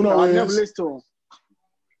never listen to him.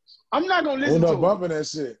 I'm not gonna listen to him. bumping that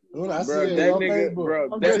shit. I see it on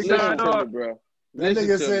Facebook. Listen to me, bro. That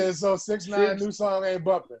nigga said so 6ix9ine new song ain't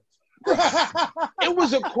bumping. It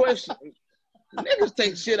was a question. Niggas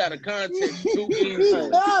take shit out of context too easily.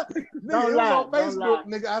 Nigga, it was on Facebook,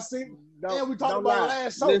 nigga. I seen. Yeah, we talked about it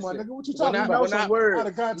last show, my nigga. What you talking about? Out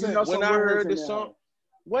of context. When I heard the song,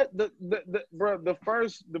 what the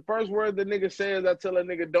first word the nigga says, I tell a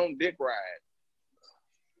nigga don't dick ride.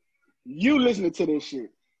 You listening to this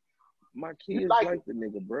shit? My kids like the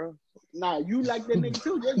nigga, bro. Nah, you like that nigga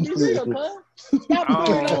too. Just be real, cuz. Stop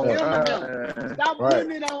putting it on Emma. Stop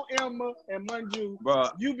putting it on Emma and Manju. Bro,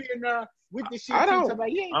 you be in there with the shit. I don't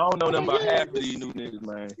know them about half of these new niggas,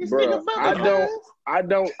 man. Bro,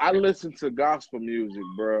 I listen to gospel music,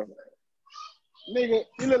 bro. Nigga,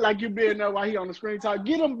 you look like you be in there while he on the screen talking.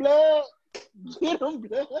 Get him, blood. Get him,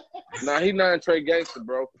 blood. Nah, he not Trey Gangster,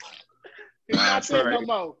 bro. He not that no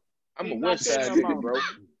more. I'm a West Side nigga, bro.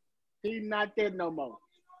 He not that no more.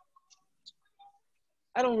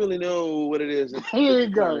 I don't really know what it is that Here you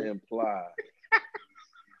go. to imply.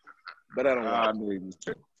 But I don't I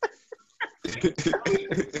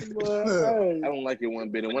don't like it one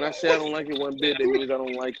bit. And when I say I don't like it one bit, that means I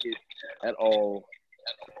don't like it at all.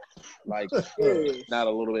 Like, not a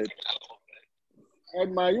little bit. Hey,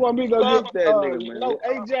 man, you want me to go get that nigga, man? No,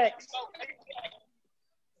 Ajax.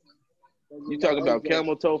 You talking about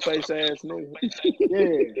camel toe face ass nigga?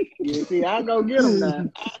 Yeah. See, I'll go get him now.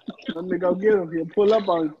 Let me go get him. He'll pull up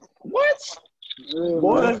on you. What? Yeah,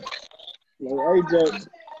 boy? Like Ajax.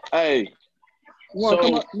 Hey. You want to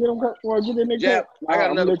come up? Get him? Want to get in the Jap, I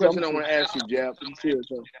got another question I want to ask you, Jap.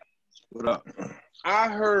 What up? I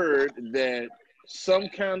heard that some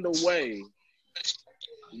kind of way,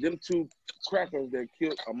 them two crackers that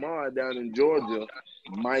killed Ahmaud down in Georgia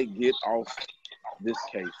might get off this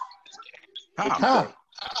case. How?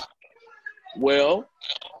 Well,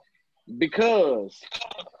 because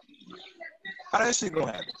how that shit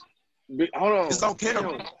gonna happen? Hold on. It's on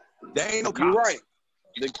camera. There ain't no cops. You're right.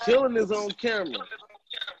 The killing is on camera.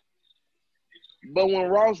 But when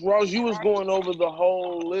Ross, you was going over the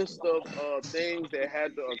whole list of things that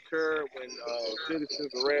had to occur when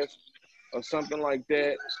citizens arrest or something like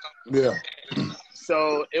that. Yeah.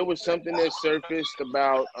 So it was something that surfaced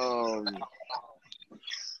about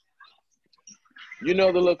you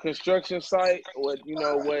know, the little construction site, what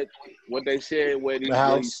they said, where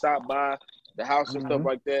he stopped by the house and stuff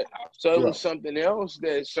like that. So it was something else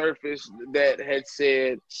that surfaced that had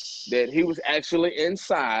said that he was actually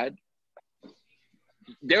inside.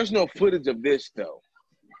 There's no footage of this though.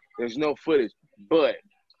 There's no footage. But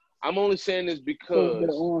I'm only saying this because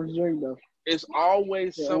it's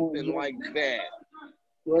always something like that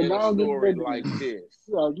in a story like this.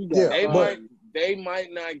 They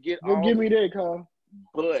might not get off. Give me that, Carl.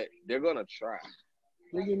 But they're gonna try.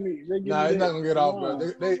 Nah, they're not gonna get off, bro.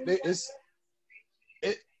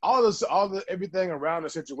 Everything around the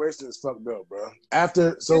situation is fucked up, bro. That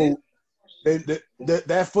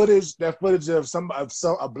footage of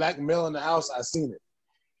a black male in the house, I seen it.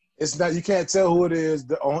 It's not, you can't tell who it is.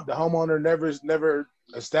 The homeowner never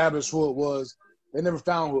established who it was. They never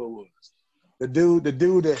found who it was. The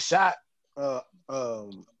dude that shot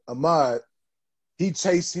Ahmaud, he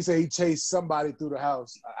said he chased somebody through the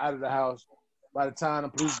house, out of the house. By the time the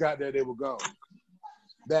police got there, they were gone.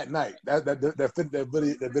 That night, that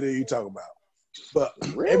video you talking about. But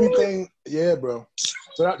everything, yeah, bro.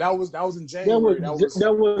 So that was in January. That was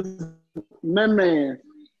man.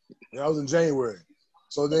 That was in January.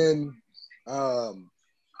 So then,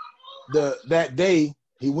 that day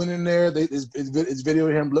he went in there. It's video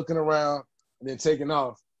of him looking around and then taking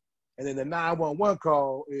off. And then the 911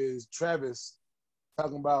 call is Travis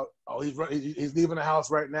talking about, he's leaving the house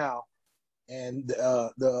right now. And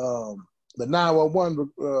the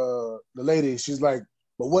 911 the lady, she's like,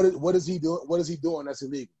 but what is he doing? What is he doing that's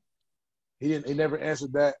illegal? He never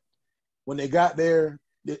answered that. When they got there,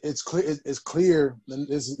 it's clear. And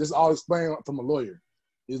this is all explained from a lawyer.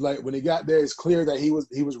 He's like, when he got there, it's clear that he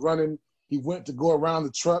was running. He went to go around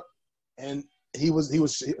the truck, and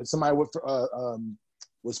somebody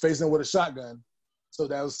was facing him with a shotgun. So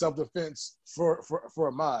that was self-defense for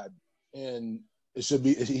Ahmaud, and they should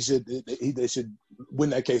win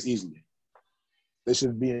that case easily. They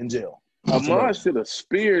should be in jail. Ahmaud should have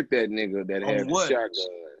speared that nigga that had the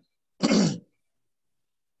shotgun.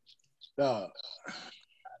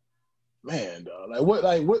 Man, dog.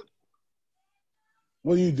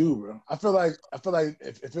 What do you do, bro? I feel like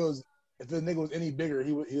if if the nigga was any bigger,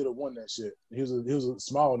 he would have won that shit. He was a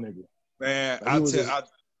small nigga. Man,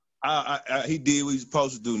 he did what he's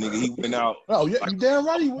supposed to do, nigga. He went out. Oh yeah, you damn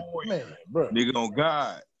right he went, man, bro. Nigga on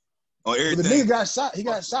God. On everything. But the nigga got shot. He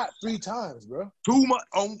got shot 3 times, bro. Two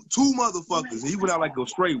motherfuckers. He went out like a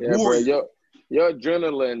straight warrior. Bro, your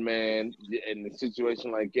adrenaline, man, in a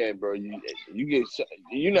situation like that, bro, you get shot,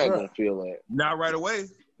 you're not gonna feel that. Not right away.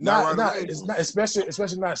 Not it's not,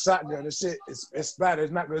 especially not shotgun. This shit, it's bad.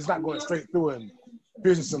 It's not going straight through and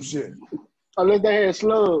piercing some shit. Unless they had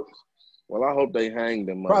slugs. Well, I hope they hang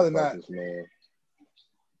them. Probably not, man.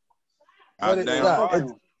 But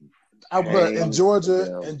in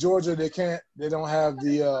Georgia, they don't have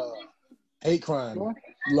the hate crime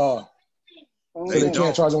law, so they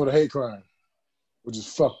can't charge them with a hate crime, which is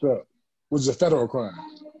fucked up. Which is a federal crime.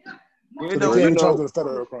 So they can't charge with a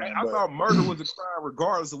federal crime. I thought murder was a crime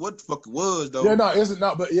regardless of what the fuck it was, though. Yeah, no, it's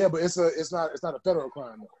not. But it's not a federal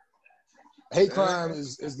crime. Though. Hate crime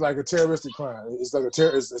is like a terroristic crime. It's like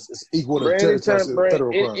it's equal to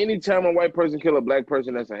federal crime. Anytime a white person kill a black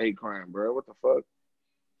person, that's a hate crime, bro. What the fuck?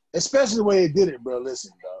 Especially the way they did it, bro.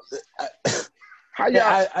 Listen, dog. How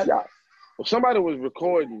y'all? Well, somebody was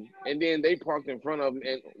recording, and then they parked in front of him,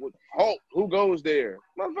 and who goes there?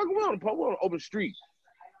 Motherfucker, we're on an open street.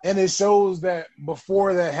 And it shows that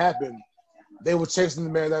before that happened, they were chasing the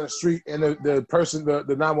man down the street, and the person, the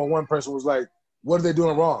 911 person, was like, "What are they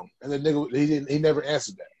doing wrong?" And the nigga, he never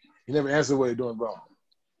answered that. He never answered what they're doing wrong.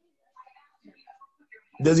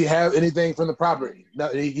 Does he have anything from the property? No,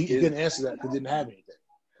 he didn't answer that. He didn't have anything.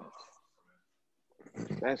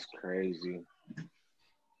 That's crazy.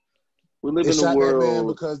 We live in a world, that man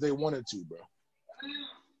because they wanted to, bro.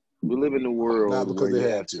 We live in a world not because where they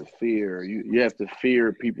you have to fear. You have to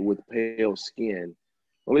fear people with pale skin.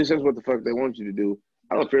 At least that's what the fuck they want you to do.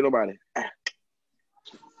 I don't fear nobody.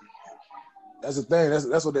 That's the thing.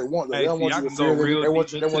 That's what they want. They don't want you to fear. They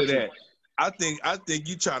want that. I think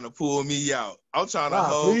you trying to pull me out. I'm trying to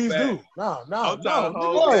hold please back. Do. No. I'm trying to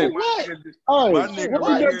hold back.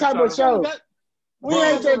 What that type of show? We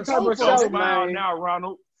ain't that type of show, man. Now,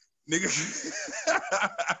 Ronald. Nigga.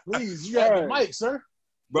 Please, you got the mic, sir.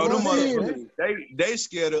 Bro, them motherfuckers, they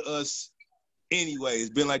scared of us anyway.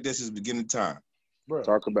 It's been like this since the beginning of time. Bro.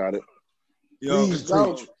 Talk about it. Please,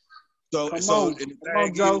 So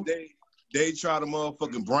they try to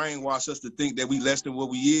motherfucking brainwash us to think that we less than what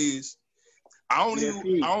we is. I don't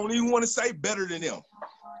even want to say better than them.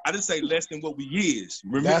 I just say less than what we is.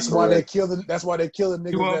 Remember? That's why they kill the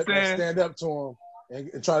niggas that stand up to them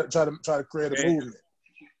and try to create a movement.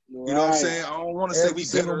 You know what I'm saying? I don't want to say we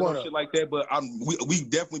better than shit like that, but we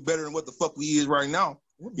definitely better than what the fuck we is right now.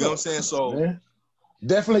 You know what I'm saying? So man.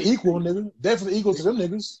 Definitely equal, nigga. Definitely equal to them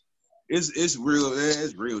niggas. It's real.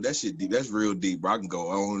 It's real. That shit deep. That's real deep, bro. I can go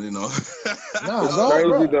on, you know. It's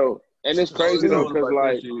crazy though, and it's crazy though,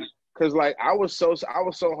 cause I was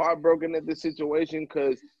so heartbroken at this situation,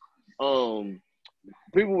 cause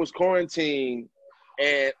people was quarantined,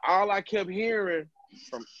 and all I kept hearing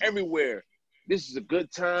from everywhere, this is a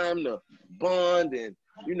good time to bond and,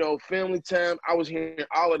 you know, family time. I was hearing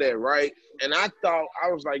all of that, right? And I thought, I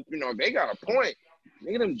was like, you know, they got a point.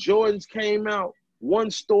 Nigga, them Jordans came out, one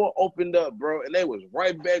store opened up, bro, and they was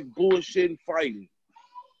right back bullshitting, fighting.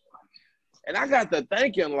 And I got to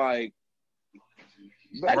thinking, like,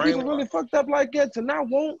 black people really fucked up like that to not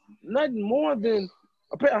want nothing more than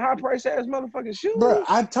a pair of high-priced ass motherfucking shoes. Bro,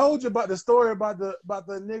 I told you about the story about the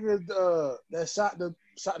nigga that shot the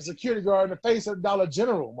security guard in the face at Dollar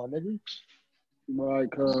General, my nigga. What?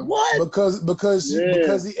 Because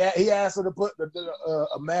he asked her to put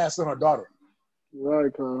a mask on her daughter.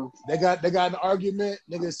 Right, cuz. They got in an argument.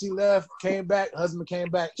 Nigga, she left, came back. Husband came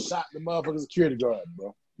back, shot the motherfucking security guard,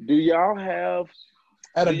 bro. Do y'all have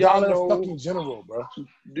at a Dollar fucking General, bro?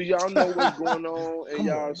 Do y'all know what's going on in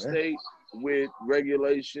y'all state with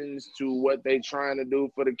regulations to what they trying to do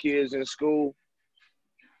for the kids in school?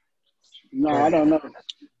 No, I don't know.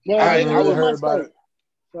 I heard about it.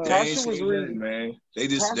 Tasha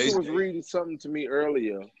was reading something to me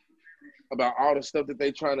earlier about all the stuff that they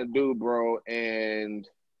trying to do, bro, and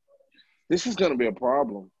this is gonna be a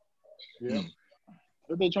problem. Yeah.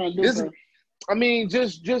 What they trying to do? I mean,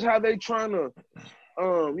 just how they trying to,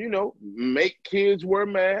 you know, make kids wear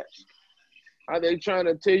masks. How they trying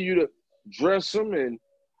to tell you to dress them, and,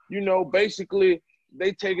 you know, basically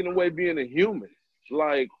they taking away being a human.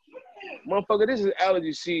 Like, motherfucker, this is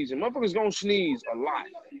allergy season. Motherfuckers gonna sneeze a lot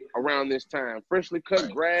around this time. Freshly cut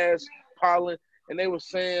grass, pollen, and they were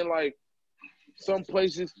saying, like, some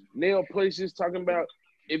places, nail places, talking about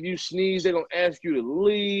if you sneeze, they're gonna ask you to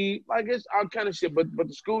leave. Like, it's all kind of shit. But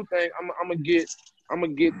the school thing, I'm I'm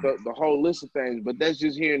gonna get the whole list of things, but that's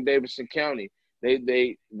just here in Davidson County.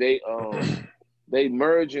 They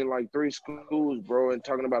merging like 3 schools, bro, and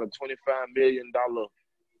talking about a $25 million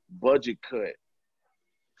budget cut.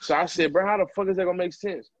 So I said, bro, how the fuck is that gonna make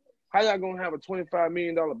sense? How y'all gonna have a $25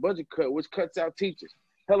 million budget cut, which cuts out teachers,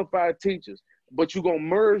 hellified teachers, but you gonna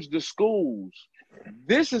merge the schools?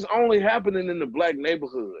 This is only happening in the black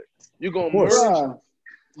neighborhood. You're gonna merge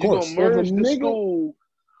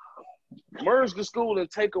the school and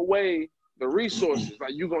take away the resources.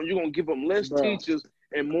 Like you're gonna give them less teachers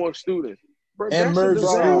and more students. Bro, and merge the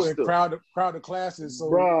school and crowd the classes so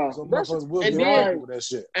motherfuckers will get right with that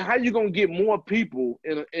shit. And how you gonna get more people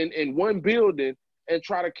in one building and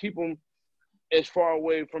try to keep them as far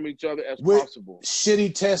away from each other as possible?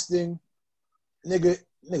 Shitty testing, nigga,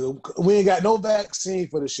 we ain't got no vaccine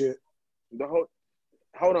for the shit.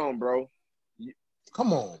 Hold on, bro.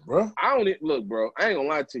 Come on, bro. Look, bro, I ain't gonna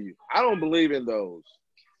lie to you. I don't believe in those.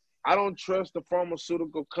 I don't trust the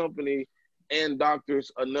pharmaceutical company and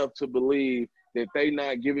doctors enough to believe that they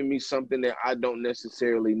not giving me something that I don't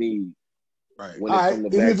necessarily need. Right.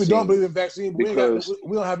 Even if we don't believe in vaccine, we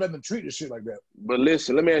don't have nothing to treat this shit like that. But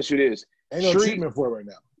listen, let me ask you this. Ain't no treatment for it right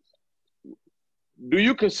now. Do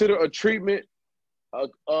you consider a treatment a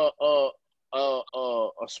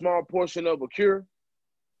small portion of a cure?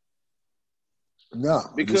 No,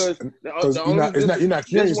 because you're not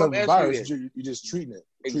curing yourself with virus. You're just treating it.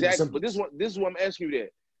 Exactly. But this is what I'm asking you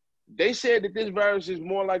that. They said that this virus is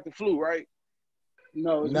more like the flu, right?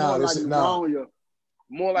 No, it's more like pneumonia.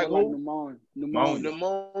 More like who?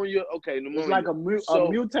 Pneumonia. Okay, pneumonia. It's like a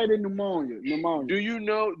mutated pneumonia. Do you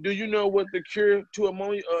know what the cure to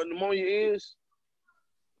pneumonia is?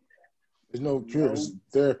 There's no cure. It's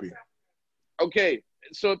therapy. Okay,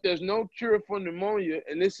 so if there's no cure for pneumonia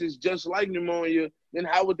and this is just like pneumonia, then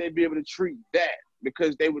how would they be able to treat that?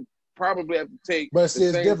 Because they would probably have to take the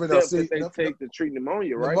same steps that they take to treat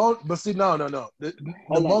pneumonia, right? But see, no.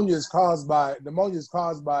 Pneumonia is caused by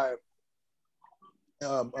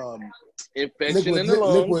infection in the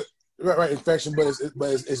lungs. Right, infection, but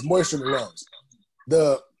it's moisture in the lungs.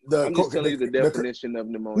 I'm just telling you the definition of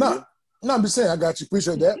pneumonia. No, I'm just saying, I got you.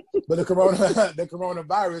 Appreciate that. But the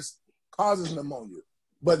coronavirus causes pneumonia.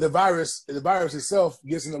 But the virus itself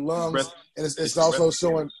gets in the lungs, and it's also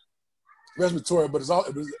showing respiratory. But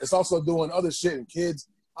it's also doing other shit in kids.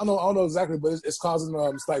 I don't know exactly, but it's causing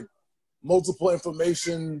it's like multiple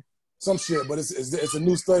inflammation, some shit. But it's a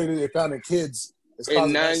new study that they found in kids.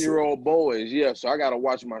 In 9-year-old boys, yeah. So I gotta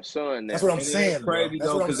watch my son now. That's what I'm saying. It's crazy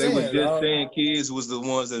though, because they were just saying kids was the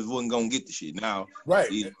ones that wasn't gonna get the shit. Now, right.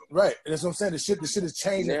 And that's what I'm saying. The shit is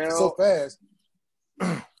changing so fast.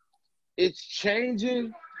 It's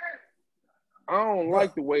changing. I don't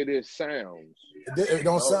like the way this sounds. It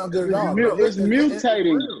don't sound good at all. It's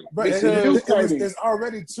mutating. It's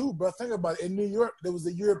already too, bro. Think about it. In New York, there was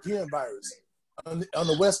a European virus. On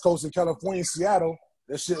the West Coast in California, Seattle,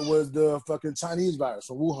 that shit was the fucking Chinese virus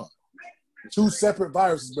from Wuhan. 2 separate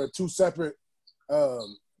viruses, but 2 separate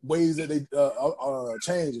ways that they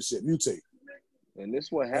change and shit, mutate. And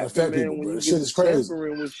this what happens, man, people, when you shit get is crazy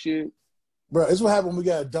with shit. Bro, this is what happened when we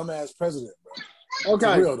got a dumbass president, bro.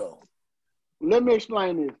 Okay. For real though. Let me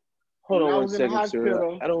explain this. Hold on one second,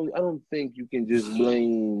 sir. I don't think you can just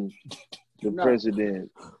blame the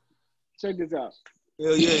president. Check this out.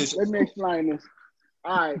 Hell yes. Let me explain this.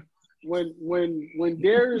 All right. When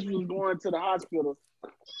Darius was going to the hospital,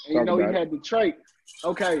 and he had the trait.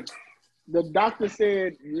 Okay, the doctor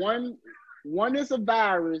said one is a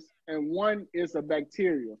virus and one is a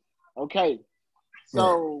bacteria. Okay,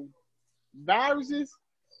 so viruses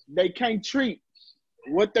they can't treat.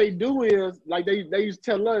 What they do is like they used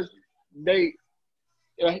to tell us it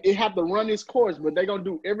have to run its course, but they gonna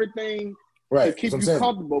do everything to keep you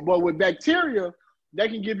comfortable. But with bacteria, they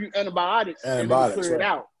can give you antibiotics and clear it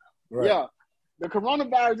out. Right. Yeah, the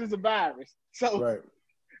coronavirus is a virus, so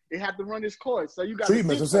it have to run its course. So you got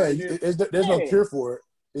treatment. I'm saying there's no cure for it.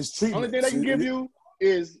 It's treatment. Only thing they can give you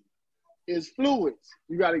is fluids.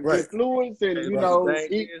 You got to get fluids, and the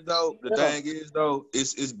thing is though,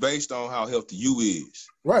 it's based on how healthy you is.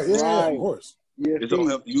 Right. Yeah. Of course. Yeah, it's on how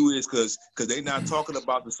healthy you is because they not talking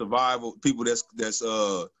about the survival people. That's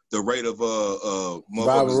the rate of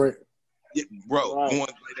survival rate. Yeah, bro, going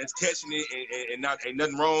like that's catching it and not ain't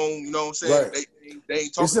nothing wrong. You know what I'm saying? Right. They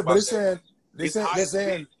ain't talking about that. They're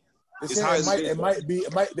saying it might be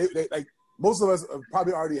like most of us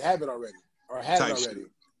probably already have it already or had it already.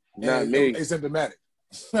 Not me. Asymptomatic.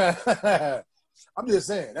 I'm just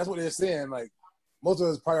saying that's what they're saying. Like most of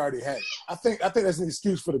us probably already had it. I think that's an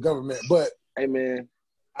excuse for the government, but hey man,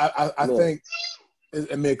 I think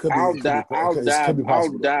I mean, it could be. I'll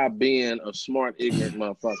die being a smart, ignorant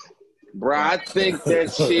motherfucker. Bro, I think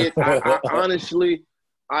that shit. I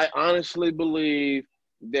honestly believe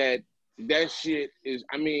that shit is.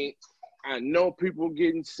 I mean, I know people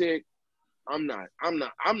getting sick. I'm not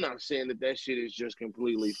saying that shit is just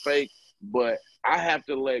completely fake, but I have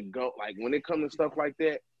to let go. Like when it comes to stuff like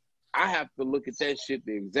that, I have to look at that shit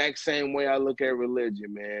the exact same way I look at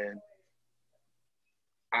religion, man.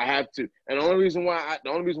 I have to, and the only reason why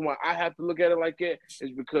I have to look at it like that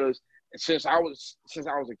is because since I was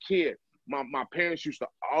a kid, my parents used to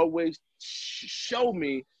always show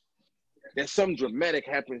me that something dramatic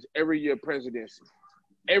happens every year of presidency.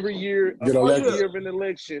 Every year, of an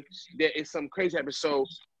election, that is something crazy happens. So,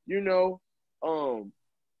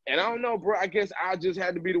 and I don't know, bro. I guess I just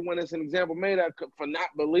had to be the one that's an example made out for not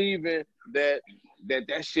believing that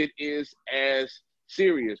shit is as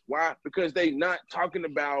serious. Why? Because they not talking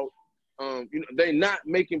about, they not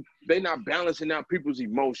balancing out people's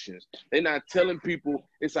emotions. They're not telling people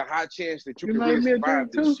it's a high chance that you can really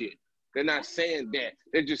survive this shit. They're not saying that.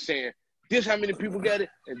 They're just saying this how many people get it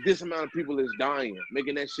and this amount of people is dying,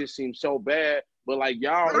 making that shit seem so bad. But like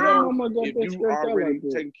y'all know, if you already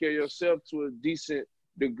taking care of yourself to a decent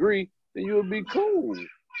degree, then you'll be cool.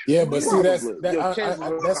 Yeah, but see that's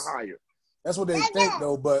higher. That's what they think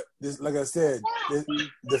though. But this, like I said,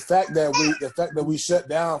 the fact that we shut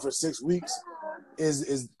down for 6 weeks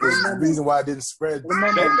is the reason why it didn't spread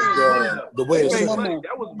the way it should.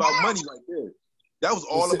 That was about money right there. That was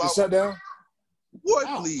all about shut down. What,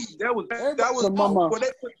 please? That was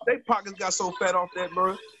they pockets got so fat off that,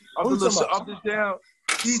 bro. Up and down.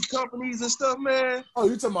 These companies and stuff, man. Oh,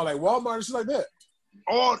 you talking about like Walmart and shit like that?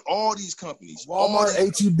 All these companies, Walmart,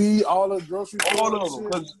 H-E-B, all the grocery stores, all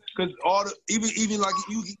of them, because all the even like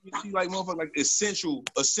you see like motherfuckers like essential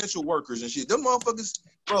workers and shit. Them motherfuckers,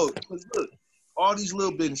 bro. Cause look, all these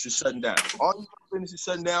little businesses shutting down. All these businesses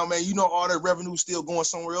shutting down, man. You know all that revenue still going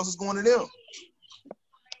somewhere else. Is going to them.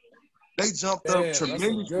 They jumped up tremendously. That's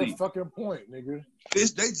a good fucking point, nigga.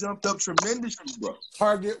 They jumped up tremendously, bro.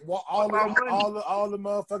 Target, all the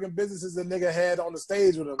motherfucking businesses that nigga had on the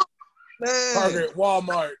stage with them. Man. Target,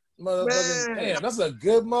 Walmart, motherfucking. Damn, that's a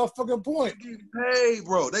good motherfucking point. They paid,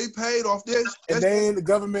 bro. They paid off this. And the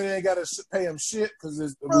government ain't got to pay them shit because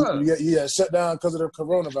shut down because of the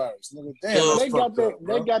coronavirus. Damn, they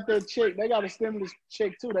got their check. They got a stimulus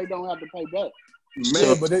check too. They don't have to pay back.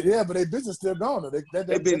 Man, but their business still gone.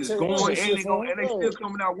 Their business going and they still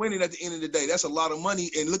coming out winning at the end of the day. That's a lot of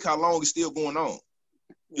money, and look how long it's still going on.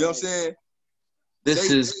 You know what I'm saying?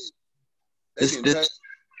 This is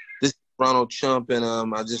Ronald Chump, and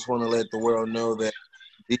I just want to let the world know that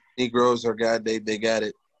these Negroes are they got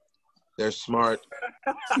it. They're smart.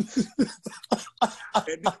 Check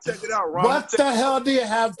it out, Ronald. What the hell do you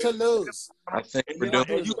have to lose? I think you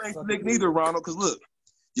ain't slick neither, Ronald, because look.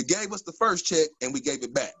 You gave us the first check and we gave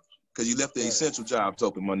it back because you left the essential jobs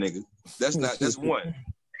open, my nigga. That's one.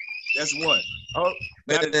 That's one. Oh,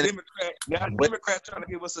 now the Democrats trying to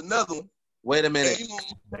give us another one. Wait a minute. You know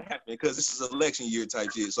what happened because this is election year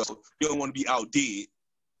type shit, so you don't want to be outdid.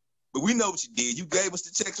 But we know what you did. You gave us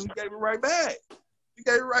the checks and we gave it right back.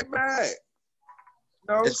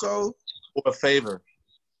 So for a favor.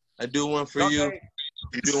 I do one for you.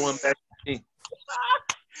 You do one back for me.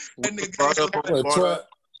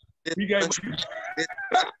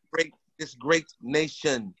 This great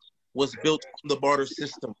nation was built on the barter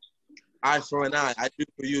system. Eye for an eye. I do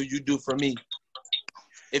for you, you do for me.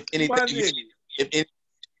 If anything,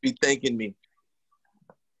 be thanking me.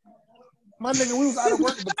 My nigga, we was out of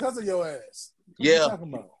work because of your ass. Yeah.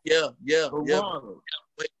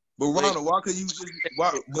 But Ronald, why could you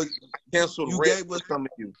cancel rent with some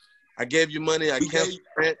of you? I gave you money, I canceled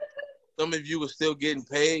rent. Some of you were still getting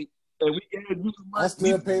paid. And we gave you some money. I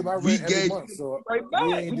still pay my rent every month, so right back.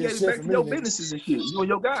 We gave it back to your businesses and shit. You and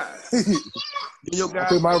your guys. I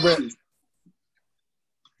pay my rent.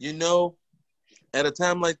 You know, at a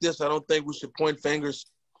time like this, I don't think we should point fingers.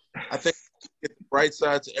 I think we get the bright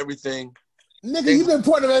side to everything. Nigga, you been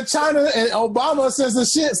pointing at China and Obama since the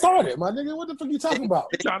shit started, my nigga. What the fuck you talking about?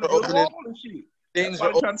 Trying to open it. Things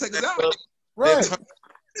are trying to take us out. Right.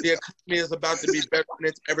 The economy is about to be better than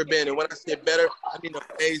it's ever been. And when I say better, I mean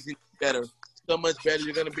amazing better. So much better.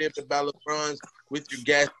 You're going to be able to buy LeBrons with your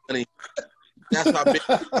gas money. That's how big.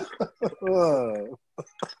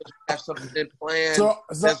 Have something planned. So,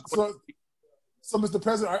 Mr.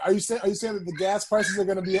 President, are you saying that the gas prices are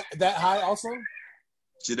going to be that high also?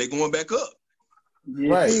 Shit, they going back up. Yeah.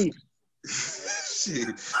 Right.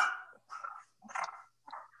 Shit.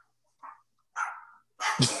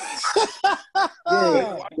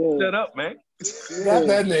 Shut up, man. Got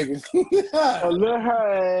that nigga. A little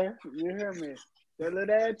her ass. You hear me? That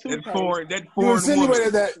little ass too. That You foreign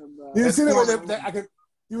insinuated that. You insinuated that I could.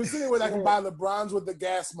 You insinuated I can buy LeBrons with the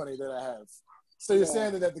gas money that I have. So you're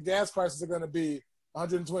saying that the gas prices are going to be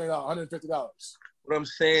 $120, $150 What I'm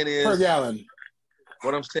saying is per gallon.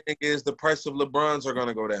 What I'm saying is the price of LeBrons are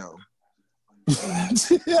gonna go down. To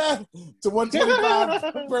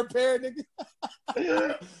 $125 per pair, nigga.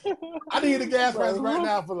 I need the gas price right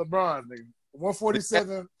now for LeBron, nigga.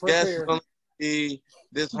 $147 per gas pair. Is gonna be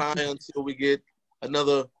this high until we get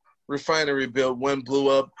another refinery built. One blew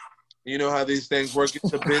up. You know how these things work.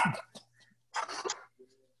 It's a bit.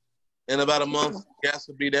 In about a month, gas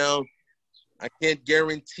will be down. I can't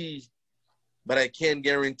guarantee, but I can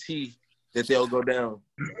guarantee that they'll go down.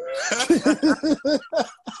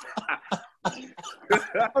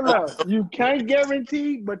 You can't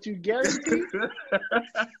guarantee, but you guarantee?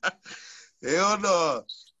 Hell no.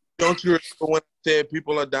 Don't you remember when I said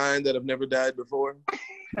people are dying that have never died before?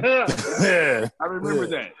 I remember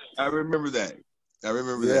that. I remember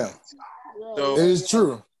that. So, it is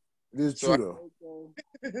true. It is true, though.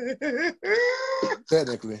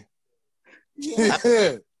 Technically.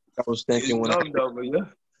 I was thinking when I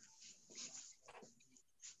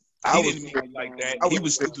didn't mean like that. He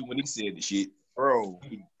was stupid when he said the shit. Bro,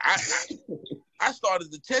 I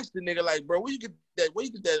started to text the nigga like, bro, where you get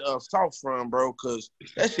that sauce from, bro? Cause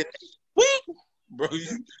that shit weak, bro.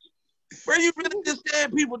 Bro, you really just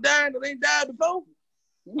saying people dying that ain't died before?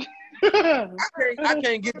 I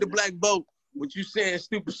can't get the black boat with you saying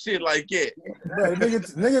stupid shit like that. Bro,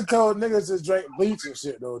 nigga told niggas to drink bleach and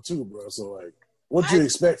shit though too, bro. So like, what you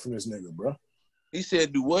expect from this nigga, bro? He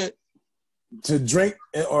said, do what? To drink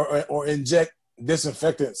or inject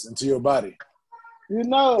disinfectants into your body. You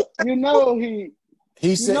know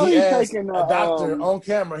he said he asked a doctor on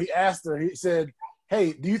camera. He asked her. He said,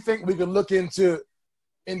 "Hey, do you think we could look into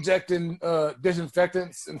injecting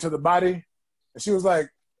disinfectants into the body?" And she was like,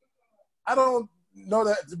 "I don't know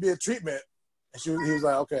that to be a treatment." And he was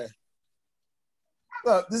like, "Okay."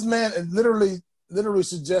 Look, this man is literally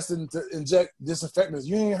suggesting to inject disinfectants.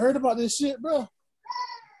 You ain't heard about this shit, bro?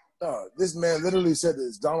 No, this man literally said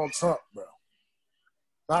this. Donald Trump, bro.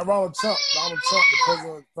 Not Ronald Chump. Donald Trump, the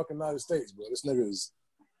president of the fucking United States, bro. This nigga is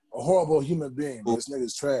a horrible human being, bro. This nigga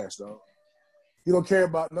is trash, dog. He don't care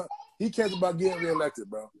about nothing. He cares about getting reelected,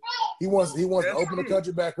 bro. He wants to open the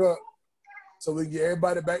country back up so we can get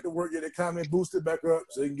everybody back to work, get the economy boosted back up,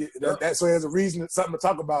 so he can get that. So he has a reason, something to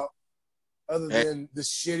talk about, other than the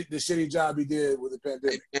shitty job he did with the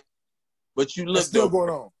pandemic. But you look, that's still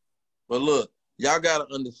going on. But look, y'all gotta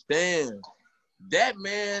understand that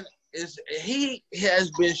man he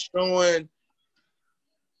has been showing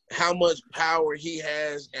how much power he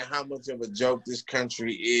has and how much of a joke this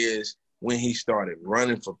country is when he started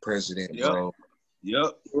running for president, bro.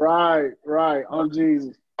 Yep. Right. On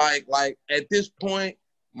Jesus. Like at this point,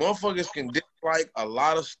 motherfuckers can dislike a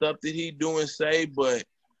lot of stuff that he do and say, but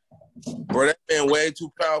bro, that man way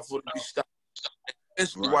too powerful to be stopped.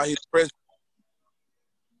 That's why he's president.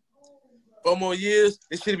 4 more years,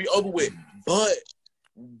 it should be over with. But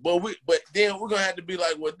then we're gonna have to be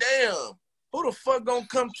like, well, damn, who the fuck gonna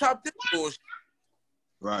come chop this bullshit?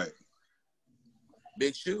 Right.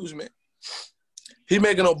 Big shoes, man. He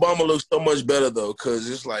making Obama look so much better though, cause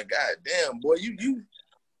it's like, god damn, boy, you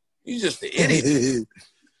just an idiot.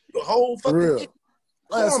 The whole fucking real.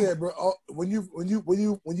 Like I said, bro, when you,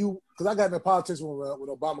 because I got into politics when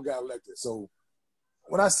Obama got elected. So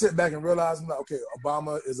when I sit back and realize, I'm like, okay,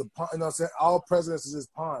 Obama is a pawn. You know what I'm saying? All presidents is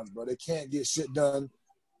just pawns, bro. They can't get shit done.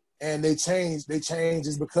 And they change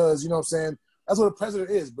is because, you know what I'm saying? That's what a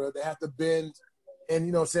president is, bro. They have to bend and,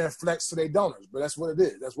 you know what I'm saying, flex to their donors. But that's what it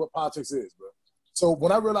is. That's what politics is, bro. So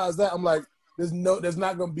when I realized that, I'm like, there's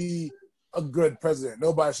not going to be a good president.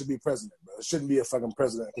 Nobody should be president, bro. It shouldn't be a fucking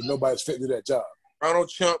president because nobody's fit to that job. Ronald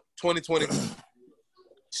Chump, 2020.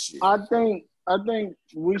 I think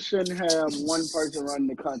we shouldn't have one person running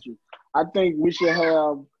the country. I think we should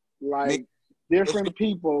have like different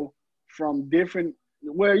people from different.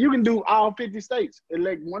 Well, you can do all 50 states.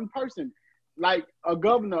 Elect one person, like a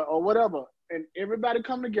governor or whatever, and everybody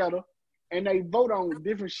come together and they vote on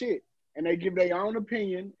different shit and they give their own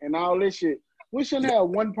opinion and all this shit. We shouldn't have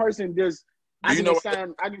one person just. I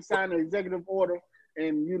can sign an executive order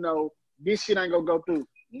and this shit ain't gonna go through.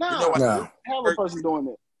 No, have a person doing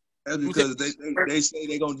that. That's because they say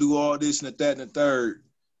they're gonna do all this and that and the third,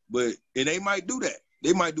 and they might do that.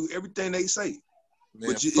 They might do everything they say,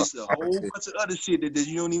 man, but it's a whole bunch of other shit that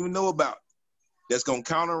you don't even know about. That's gonna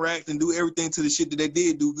counteract and do everything to the shit that they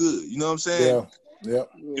did do good. You know what I'm saying? Yep.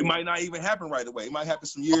 It might not even happen right away. It might happen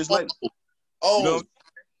some years later. Oh, You know?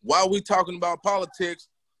 While we talking about politics,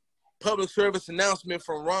 public service announcement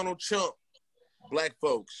from Ronald Chump. Black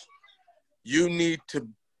folks, you need to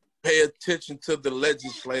pay attention to the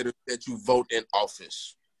legislators that you vote in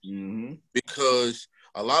office. Because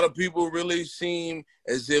a lot of people really seem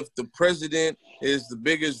as if the president is the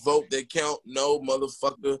biggest vote that count. No,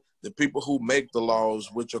 motherfucker. The people who make the laws,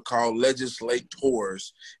 which are called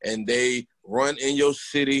legislators, and they run in your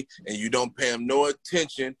city, and you don't pay them no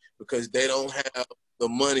attention because they don't have the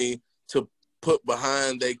money to put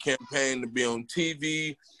behind their campaign to be on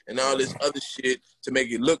TV and all this other shit to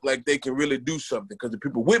make it look like they can really do something. Because the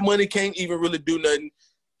people with money can't even really do nothing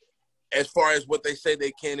as far as what they say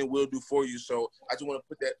they can and will do for you. So I just want to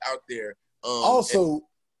put that out there. Also,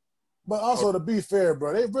 to be fair,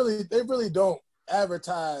 bro, they really don't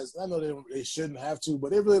advertise. I know they shouldn't have to,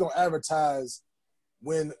 but they really don't advertise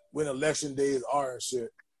when election days are and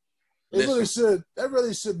shit. They really should. That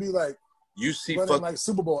really should be like you see running like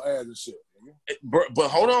Super Bowl ads and shit. But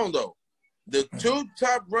hold on though, the two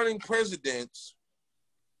top running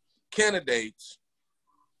candidates,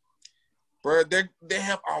 bro, they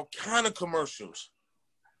have all kind of commercials,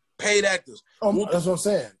 paid actors. That's what I'm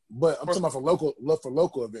saying. But I'm talking about for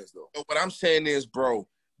local events though. What I'm saying is, bro,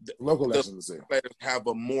 local elections have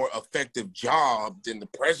a more effective job than the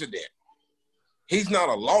president. He's not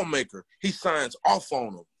a lawmaker. He signs off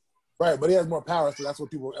on them. Right, but he has more power, so that's what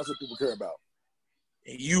people care about.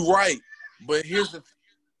 You right, but here's the thing.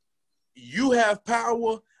 You have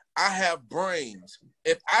power, I have brains.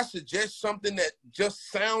 If I suggest something that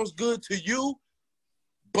just sounds good to you,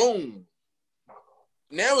 boom.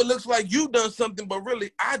 Now it looks like you done something, but really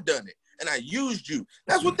I done it, and I used you.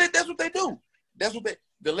 That's what they do. That's what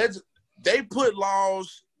they put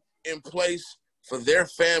laws in place for their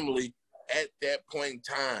family at that point in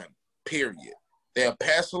time, period. They'll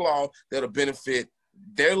pass a law that'll benefit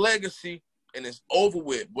their legacy, and it's over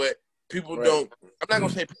with. But people don't, I'm not going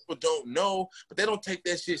to say people don't know, but they don't take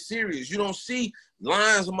that shit serious. You don't see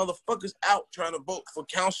lines of motherfuckers out trying to vote for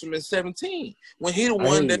Councilman 17 when he the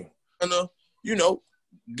one that's gonna,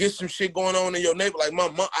 get some shit going on in your neighbor. Like my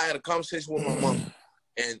mom, I had a conversation with my mom.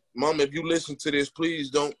 And mom, if you listen to this, please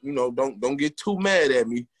don't get too mad at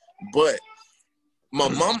me. But my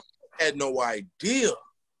mom had no idea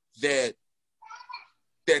that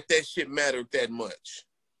shit mattered that much.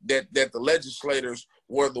 That the legislators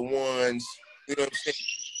were the ones, you know what I'm saying,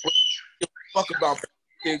 fuck about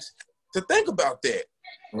politics to think about that.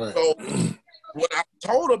 Right. So when I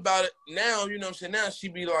told her about it now, you know what I'm saying, now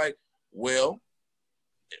she'd be like, well,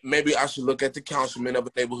 maybe I should look at the councilman of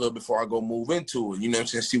a neighborhood before I go move into it. You know what I'm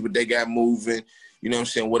saying? See what they got moving. You know what I'm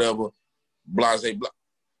saying? Whatever. Blase, blah.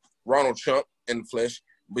 Ronald Chump in the flesh.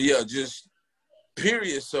 But yeah, just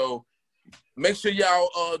period. So make sure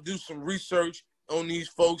y'all do some research on these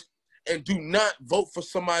folks and do not vote for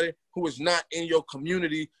somebody who is not in your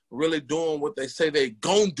community really doing what they say they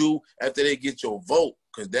gonna do after they get your vote.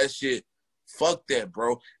 Because that shit, fuck that,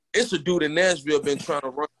 bro. It's a dude in Nashville been trying to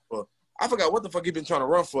run for, I forgot what the fuck he been trying to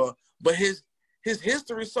run for, but his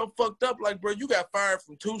history is so fucked up. Like, bro, you got fired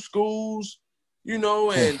from 2 schools, and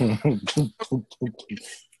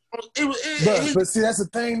but see, that's the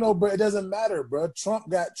thing though, bro. It doesn't matter, bro.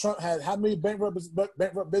 Trump had how many bankrupt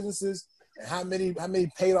businesses and how many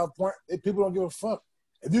paid off point. People don't give a fuck.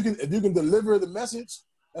 If you can deliver the message,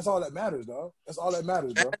 that's all that matters, dog. That's all that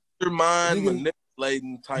matters, bro. Your mind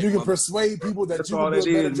manipulating type. You can persuade people that you can do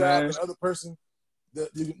a better job than the other person. You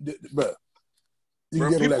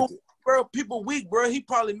can get elected. Bro, people weak, bro. He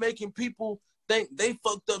probably making people think they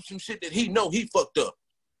fucked up some shit that he know he fucked up.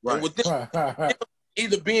 Right. And with this,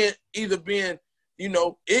 either being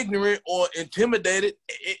ignorant or intimidated,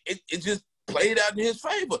 it just played out in his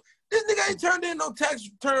favor. This nigga ain't turned in no tax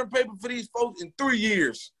return paper for these folks in 3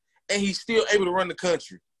 years, and he's still able to run the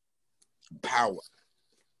country. Power.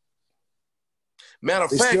 Matter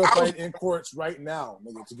of fact, still fighting in courts right now,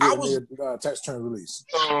 nigga, to get a tax return release.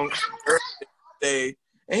 And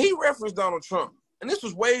he referenced Donald Trump, and this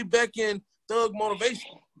was way back in Thug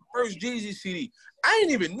Motivation, first Jeezy CD. I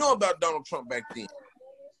didn't even know about Donald Trump back then.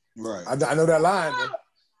 Right. I know that line, man.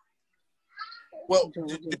 Well,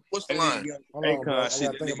 what's the line? Akon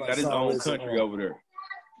shit. That nigga got his own country over there.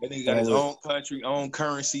 That nigga got his own country, own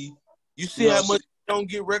currency. You see how much he don't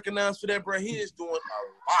get recognized for that, bro? He is doing a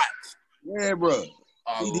lot. Yeah, bro.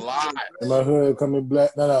 A lot. In my hood coming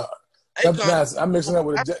black. No. I'm mixing up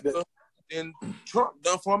with a and Trump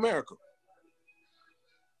done for America.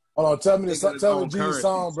 Hold on, tell me G's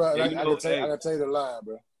song, bro. I gotta tell you the line,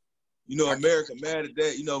 bro. America mad at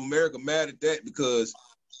that. America mad at that because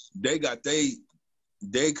they got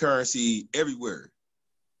they currency everywhere.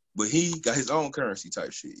 but he got his own currency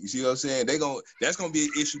type shit. You see what I'm saying? That's gonna be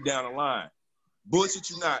an issue down the line. Bullshit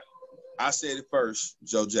you not. I said it first,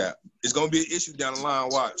 Joe Jap. It's gonna be an issue down the line.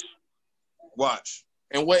 Watch.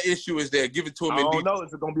 And what issue is there? Give it to him. I don't know.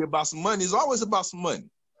 It's gonna be about some money. It's always about some money.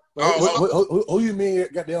 Who you mean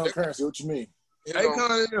got their own currency? What you mean? They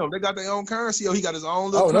got their own currency. He got his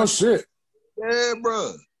own little. Oh, currency. No shit. Yeah,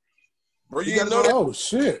 bro. You got know that? Oh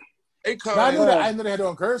shit. I knew they had their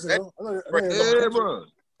own currency. Yeah, bro.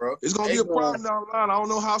 It's gonna be a problem down the line. I don't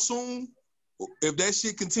know how soon. If that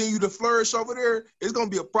shit continue to flourish over there, it's gonna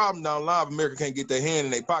be a problem down the line. If America can't get their hand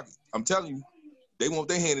in their pocket. I'm telling you, they want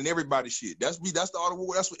their hand in everybody's shit. That's the art of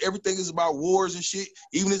war. That's what everything is about. Wars and shit.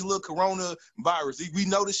 Even this little corona virus, we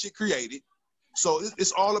know this shit created. So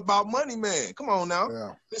it's all about money, man. Come on now.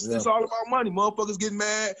 Yeah. It's all about money. Motherfuckers getting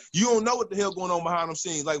mad. You don't know what the hell going on behind them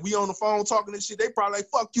scenes. Like, we on the phone talking this shit. They probably like,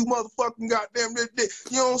 fuck you, motherfucking goddamn this.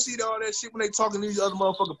 You don't see all that shit when they talking to these other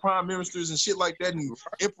motherfucking prime ministers and shit like that and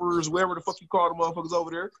emperors, wherever the fuck you call the motherfuckers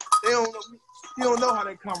over there. You don't know how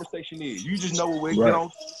that conversation is. You just know what we get on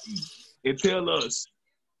and tell us.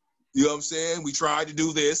 You know what I'm saying? We tried to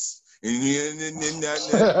do this. And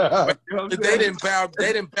but they didn't bow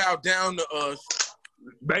down to us.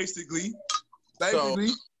 Basically, so,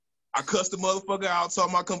 I cussed the motherfucker out, told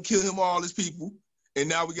him I come kill him, all his people, and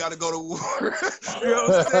now we got to go to war. You know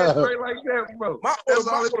what I'm saying? Straight like that, bro. That's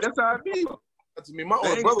how it be. To me, my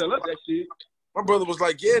older brother was that shit. My brother was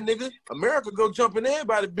like, "Yeah, nigga, America go jump in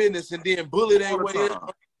everybody's business and then bully their way in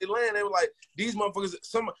the land." They were like, "These motherfuckers."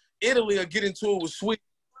 Italy will get into it with Sweden.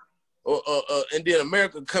 And then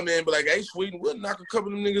America come in and be like, "Hey, Sweden, we'll knock a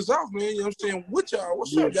couple of them niggas off, man." You know what I'm saying? What y'all?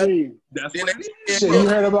 What's up? That's then shit you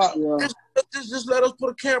heard about. Just let us put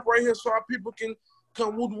a camp right here so our people can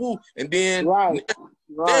come woo woo. And then and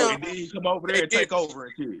then you come over there and take over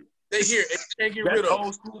and shit. They here. They can't get rid of. That's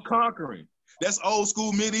old school conquering. That's old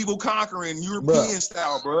school medieval conquering, European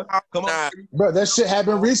style, bro. Come on, bro. That shit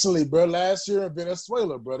happened recently, bro. Last year in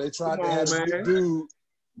Venezuela, bro. They tried to have this dude.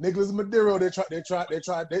 Nicolas Maduro, they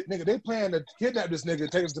plan to kidnap this nigga,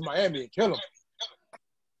 take him to Miami and kill him.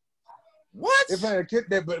 What? They plan to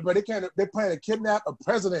kidnap, but they plan to kidnap a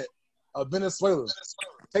president of Venezuela,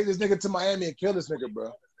 take this nigga to Miami and kill this nigga,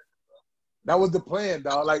 bro. That was the plan,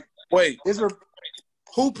 dog. Like, wait,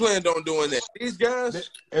 who planned on doing that? These guys?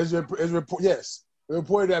 Yes, it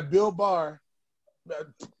reported that Bill Barr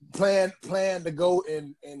planned to go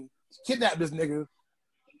and kidnap this nigga.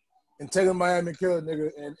 And take him to Miami and kill a nigga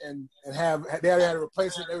and they had to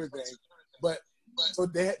replace it and everything. But so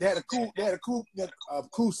they had a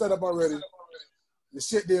coup set up already.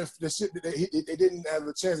 They didn't have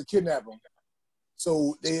a chance to kidnap him.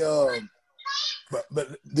 So they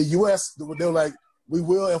but the US, they were like, we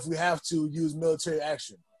will if we have to use military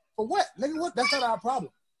action. For what? Nigga, what? That's not our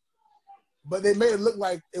problem. But they made it look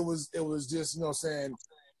like it was just, you know what I'm saying,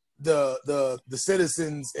 the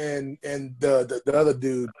citizens and the other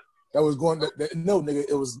dude that was going no, nigga,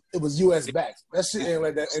 it was US backed. That shit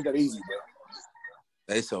ain't that easy, bro.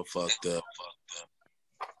 They so fucked up.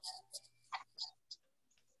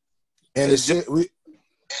 And the shit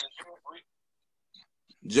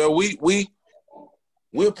Joe, we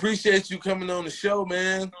appreciate you coming on the show,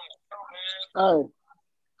 man. Oh,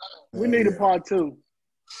 we need a part 2.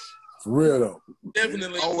 For real though.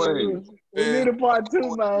 Definitely. Always. We need a part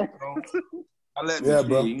 2, man. I let me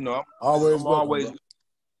bro. You know, I'm always.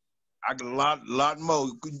 I got a lot more,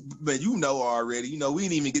 but you know already. You know, we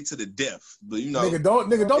didn't even get to the depth, but you know, nigga, don't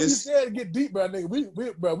be scared to get deep, bro. Nigga, we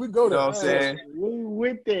go there. You know what I'm saying? We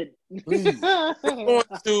with it.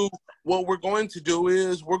 What we're going to do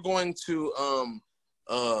is we're going to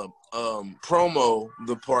promo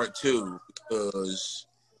the part 2 because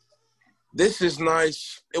this is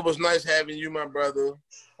nice. It was nice having you, my brother.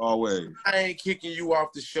 Always. I ain't kicking you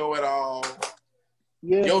off the show at all.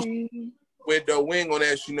 Yeah. With the wing on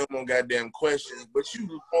ask you no more goddamn questions, but you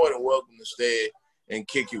more than welcome to stay and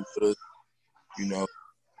kick it with us, you know.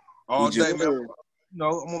 All day, man. You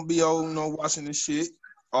know, I'm gonna be watching this shit.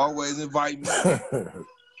 Always invite me.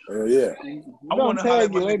 Hell yeah. I want to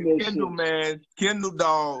highlight my nigga Kendall, man. Kendall,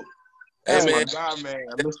 dog. That's my guy, man.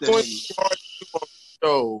 I miss that nigga.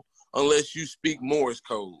 Show unless you speak Morse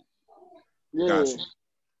code. Yeah. Gotcha.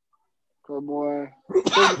 Good boy.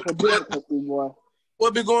 Difficulty, boy.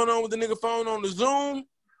 What be going on with the nigga phone on the Zoom?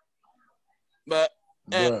 But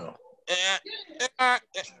that's what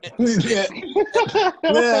the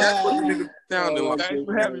nigga sounding like. Thanks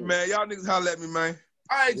for having me, man. Y'all niggas holler at me, man.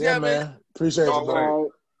 All right, yeah, man. Appreciate you,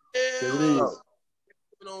 bro. Yeah. Coming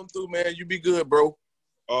on through, man. You be good, bro.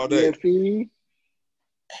 All day.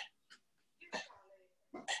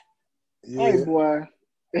 Yeah, hey, boy.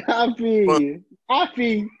 I feel you.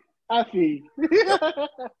 I feel.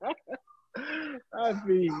 I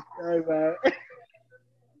feel. Hey, man.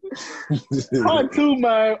 Part 2,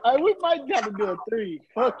 man. We might have to do a 3.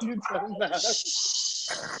 Fuck you talking about. Shit.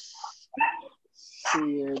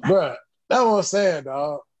 Bruh, that's what I'm saying,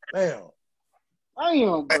 dog. Damn. I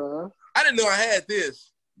am, bro. I didn't know I had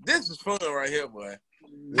this. This is fun right here, boy.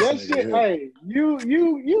 That shit, hey, you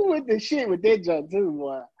with the shit with that junk too,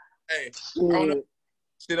 boy. Hey, I don't know,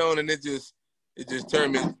 sit on and it just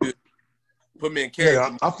turned me into, put me in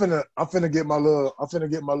character. Yeah, I'm finna get my little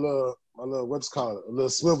what's it called, a little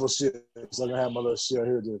swivel shit, so I can have my little shit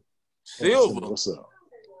here. Silver? What's up?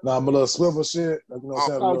 Nah, my little swivel shit. Like, you know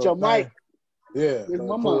what I'm saying? Your mic. Yeah. With like,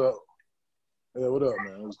 mama. Yeah, what up,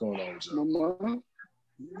 man? What's going on with you? Mama.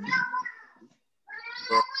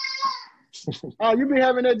 Oh, you be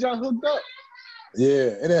having that junk hooked up? Yeah,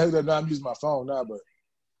 it ain't hooked up now. I'm using my phone now, but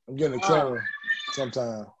I'm getting a camera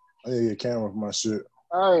sometime. I need to get a camera for my shit.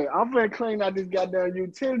 All right, I'm finna clean out this goddamn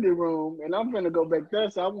utility room, and I'm finna go back there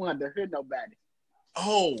so I won't have to hit nobody.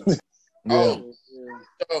 Oh. Yeah.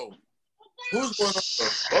 Oh. Who's going on?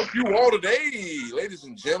 Fuck you all today, ladies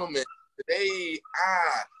and gentlemen. Today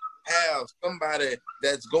I have somebody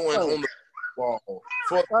that's going on the wall. All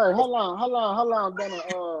right, hold on, Donna.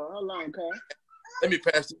 Hold on, cuz. Let me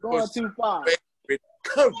pass the going too far.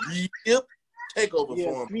 Coverup takeover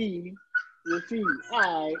for him. You see. All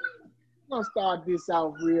right. I'm gonna start this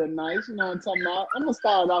off real nice. You know what I'm talking about? I'm gonna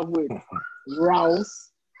start off with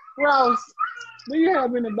Ross. Ross, do you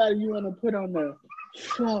have anybody you wanna put on the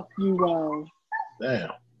fuck you wall?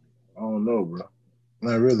 Damn. I don't know, bro.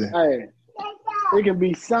 Not really. Hey, it can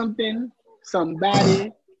be something,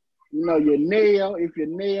 somebody. You know, your nail. If your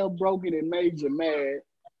nail broke it and made you mad,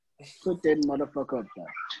 put that motherfucker up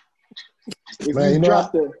there. If man, you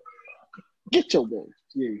drop the, get your ball.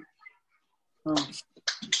 Yeah.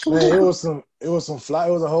 Man, it was some fly.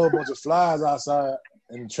 It was a whole bunch of flies outside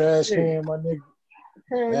in the trash can, my nigga.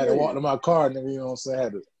 I had to walk to my car, nigga. You know what I'm saying? I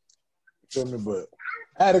had to feel me, but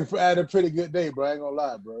I had a pretty good day, bro. I ain't gonna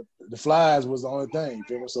lie, bro. The flies was the only thing. You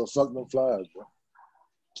feel me? So fuck them flies, bro.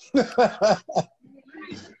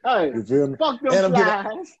 Hey, you feel me? Fuck them and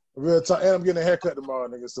flies. Real talk. And I'm getting a haircut tomorrow,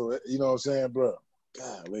 nigga. So you know what I'm saying, bro.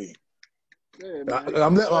 Golly. Yeah,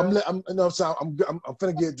 I'm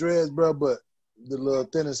finna get dreads, bro, but the little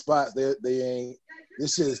thinning spots, they ain't.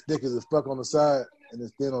 This shit is thick as a fuck on the side and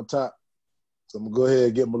it's thin on top. So I'm gonna go ahead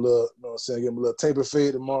and get my little, you know what I'm saying, get my little taper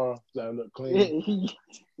fade tomorrow. So I look clean.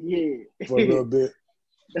 Yeah. For a little bit.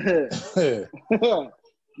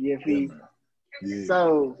 Yeah, Fee. Yeah.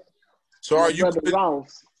 So are you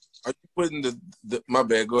putting the my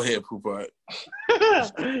bad, go ahead, Poopart.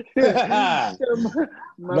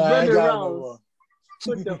 my brother Ross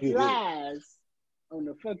put the flies on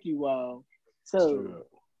the fuck you wall. So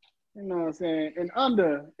you know what I'm saying? In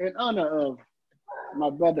honor of my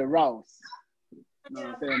brother Ross, you know what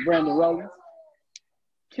I'm saying, Brandon Rollins,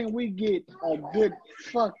 can we get a good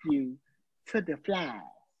fuck you to the flies?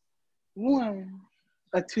 1,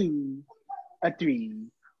 a 2, a 3.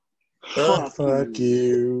 Fuck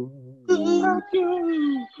you.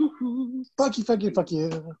 Fuck you. Fuck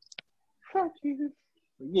you. Fuck you.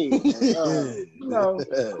 Yeah.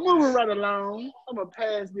 Moving right along, I'm going to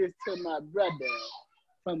pass this to my brother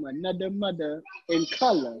from another mother in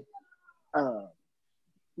color.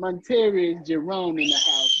 Monterey Jerome in the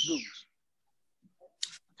house. Gooch.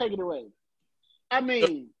 Take it away. I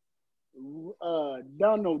mean,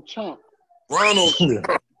 Donald Chump. Ronald Chump.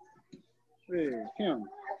 Yeah, him.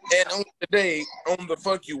 And on today, on the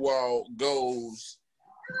fuck you wall goes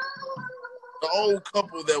the old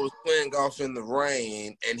couple that was playing golf in the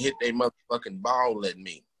rain and hit their motherfucking ball at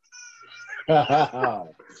me.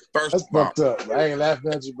 That's fucked up. I ain't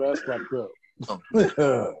laughing at you, but that's fucked up.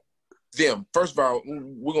 Them. First of all,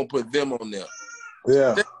 we're going to put them on there.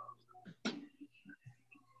 Yeah.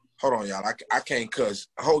 Hold on, y'all. I can't cuss.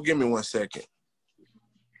 Give me 1 second.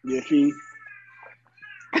 Yeah, see?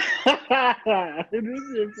 This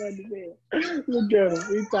shit funny, man. Look at him.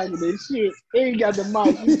 He talking that shit. He ain't got the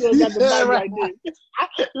mic. He still got the mic right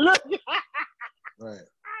there. Look. Right.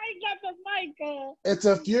 I ain't got the mic on. It's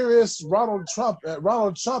a furious Ronald Chump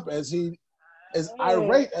as he is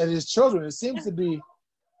irate at his children. It seems to be.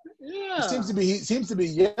 Yeah. He seems to be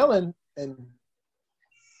yelling and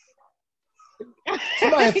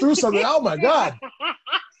somebody threw something. Oh my God.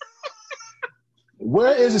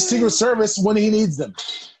 Where is the Secret Service when he needs them?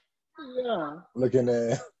 Yeah. Looking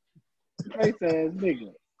at face ass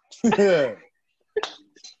nigga. Yeah.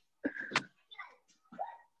 I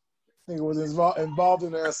think it was involved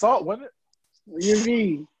in an assault, wasn't it? You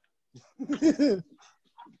mean?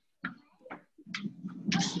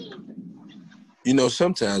 You know,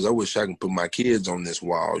 sometimes I wish I can put my kids on this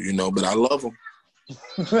wall, you know, but I love them.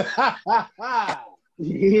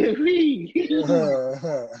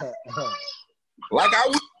 Like I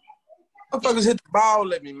wish motherfuckers hit the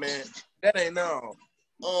ball at me, man. That ain't all.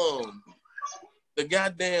 The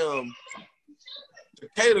goddamn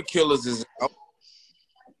cicada killers is out,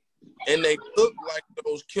 and they look like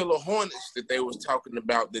those killer hornets that they was talking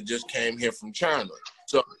about that just came here from China.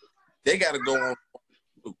 So they got to go on.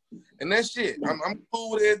 And that's it. I'm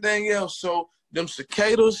cool with everything else. So them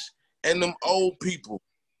cicadas and them old people,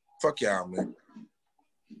 fuck y'all, man.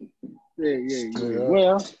 Yeah.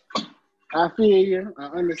 Well, I feel you. I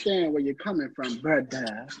understand where you're coming from,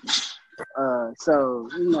 brother. So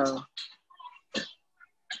you know.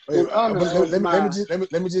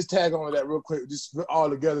 Let me just tag on that real quick. Just all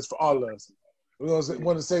together, it's for all of us. We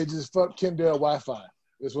want to say just fuck Kendall Wi-Fi.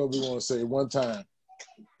 That's what we want to say one time.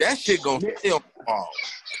 That shit gonna stay on the wall.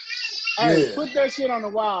 Hey, put that shit on the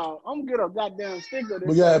wall. I'm gonna get a goddamn sticker.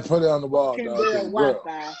 We gotta put it on the wall, Kendall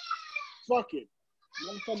Wi-Fi. Fuck it.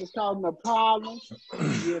 Motherfuckers causing a problem.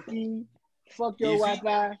 Fuck your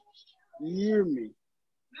Wi-Fi. You hear me?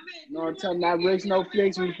 You know what I'm talking about? Rich no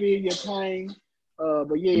flex, we feel your pain.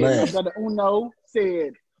 But yeah, my brother Uno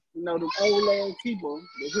said, you know, the old ass people,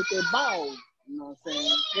 they hit their balls, you know what I'm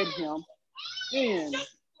saying, hit him. And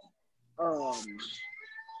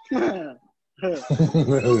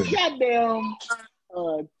goddamn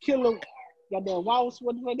killer, goddamn waltz,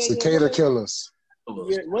 what they cicada killers.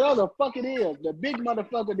 Yeah, whatever the fuck it is, the big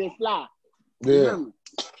motherfucker that fly. Yeah.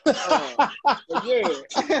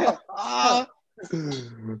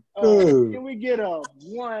 Can we get a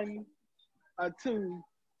 1, a 2,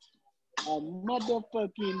 a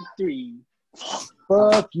motherfucking 3?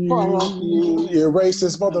 Fuck you, you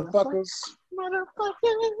racist motherfuckers.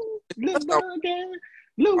 Motherfuckers,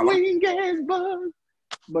 little wing ass bug.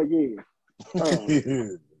 But yeah.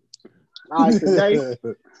 All right, today,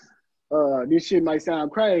 this shit might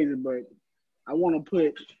sound crazy, but I want to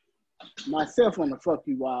put myself on the fuck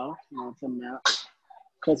you wall. You know what I'm talking about?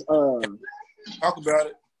 Cause talk about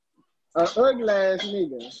it. Ugly ass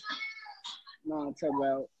nigga. You know what I'm talking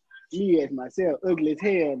about? Me as myself, ugly as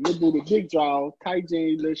hell, little booty, big jaw, tight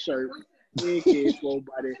jeans, little shirt, big head, full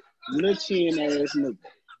body, little chin ass nigga.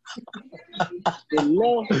 The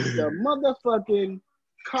motherfucking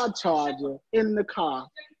car charger in the car.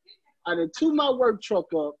 I done took my work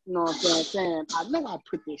truck up, you know what I'm saying? I know I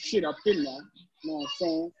put this shit up in there, you know what I'm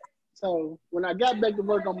saying? So when I got back to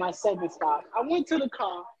work on my second stop, I went to the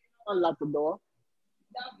car, unlocked the door,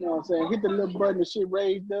 you know what I'm saying? Hit the little button, the shit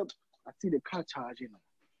raised up. I see the car charge in it.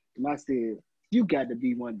 And I said, you got to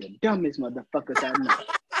be one of the dumbest motherfuckers I know.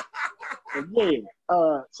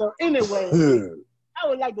 Yeah. So anyway, I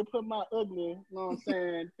would like to put my ugly, you know what I'm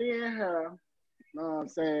saying, thin hair, you know what I'm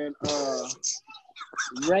saying,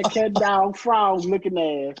 rat dog frog looking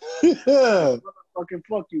ass. Fucking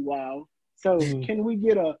fuck you, wow. So can we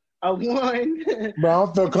get a 1? Bro, I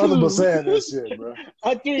don't feel comfortable saying that shit, bro.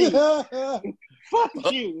 A 3. Fuck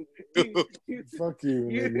you. Fuck you,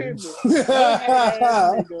 nigga.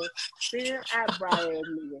 Nigga. Thin eyebrow ass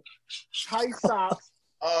nigga. Tight socks.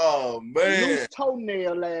 Oh, man. Loose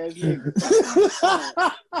toenail ass nigga.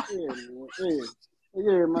 Yeah, man. You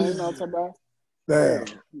know what I'm talking about? Damn.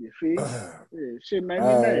 You feel? Yeah, shit made me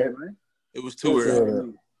mad, man. It was too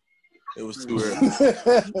early. It was too early.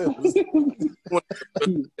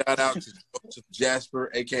 Shout out to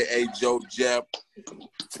Jasper, a.k.a. Joe Jap.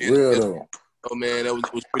 Real. Oh, man, it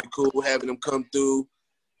was pretty cool having him come through.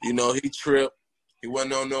 You know, he tripped. He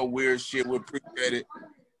wasn't on no weird shit. We appreciate it.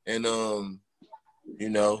 And, you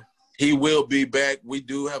know, he will be back. We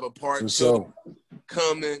do have a part 2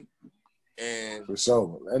 coming. And for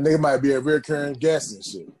sure. And they might be a recurring guest and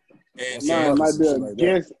shit. And might be a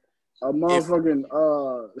guest, a motherfucking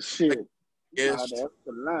shit. Yes. That's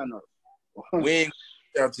the lineup. We ain't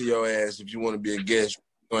out to your ass if you want to be a guest.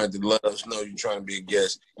 You're going to have to let us know you're trying to be a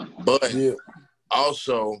guest. But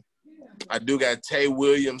also, I do got Tay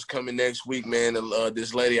Williams coming next week, man.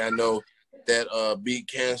 This lady I know that beat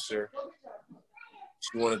cancer.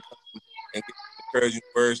 She want to come and give encouraging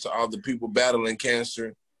words to all the people battling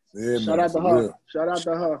cancer. Yeah, Shout out to her. Shout out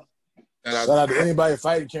to her. Shout out to anybody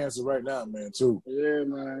fighting cancer right now, man, too. Yeah,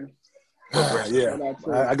 man. Yeah,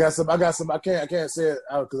 I got some. I can't say it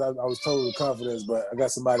out because I was told with confidence, but I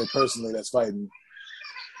got somebody personally that's fighting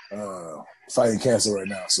cancer right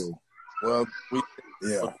now. So, well, we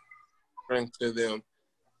bring to them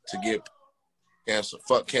to get cancer.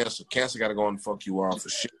 Fuck cancer. Cancer got to go and fuck you off for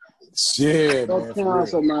shit. Shit, fuck man.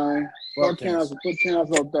 Cancer, man. Fuck cancer. Put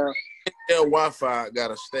cancer up there. Wi-Fi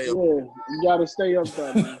gotta stay up. Yeah, you gotta stay up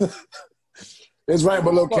there, man. It's right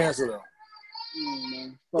below cancer though.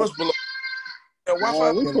 What's below?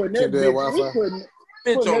 Wi-Fi. We putting that bitch.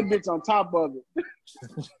 We putting that bitch on top of it.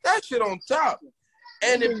 That shit on top.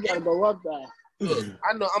 And it gotta go up there. Look,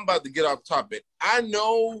 I know I'm about to get off topic. I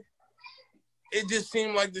know it just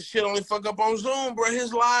seemed like the shit only fuck up on Zoom, bro.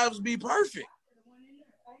 His lives be perfect.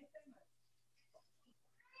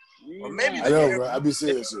 Or maybe I know, bro. I be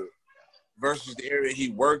serious shit. Versus the area he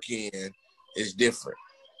work in is different.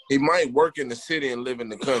 He might work in the city and live in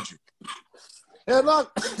the country. Yeah,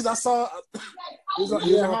 look, because I saw he was on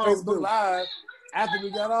Facebook Live after we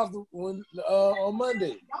got off on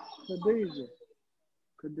Monday. Khadijah.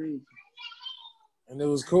 And it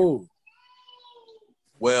was cool.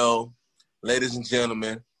 Well, ladies and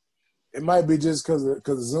gentlemen, it might be just because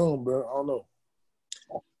of Zoom, bro. I don't know.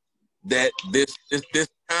 That this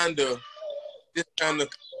kind of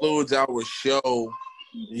concludes our show.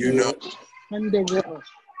 You know,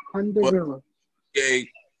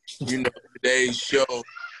 today's show.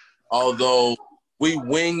 Although we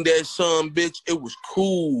winged that son, bitch, it was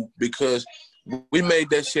cool because we made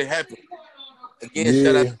that shit happen. Again,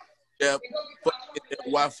 shout out to Jeff, that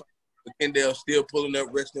Wi-Fi. Kendall still pulling up,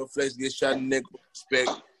 rest no flex, get shot in the neck with respect.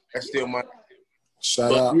 That's still my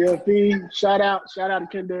shout out. BFP, shout out to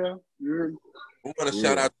Kendall. We want to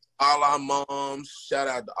shout out to all our moms, shout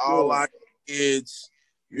out to all our kids,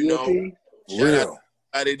 you know, shout out to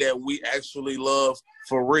everybody that we actually love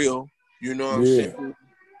for real, you know what I'm saying?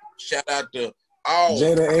 Shout out to all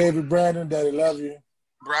Jada, Avery, Brandon, Daddy, love you.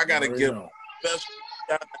 Bro, I gotta give a special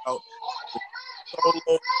shout out to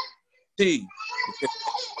Solo T.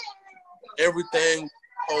 Everything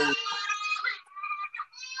holds.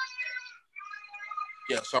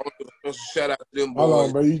 Yeah, so I want to give a special shout out to them boys. Hold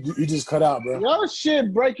on, bro. You just cut out, bro. Your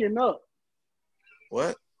shit breaking up.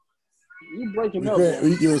 What? You breaking up.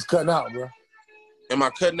 You was cutting out, bro. Am I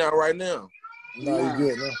cutting out right now? No, you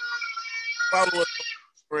good, man. Follow us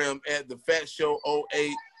on Instagram at the Fat Show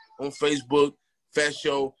 08 on Facebook, Fat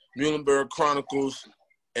Show, Muhlenberg Chronicles,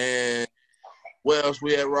 and where else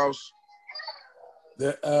we at, Ross?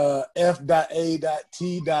 The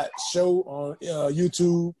F.A.T show on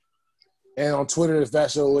YouTube and on Twitter, the Fat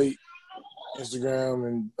Show 08, Instagram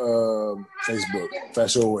and Facebook, Fat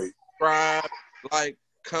Show 08. Subscribe, like,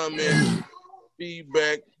 comment,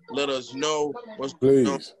 feedback. Let us know what's going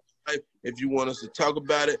on if you want us to talk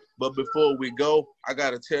about it. But before we go, I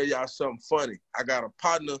gotta tell y'all something funny. I got a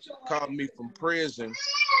partner called me from prison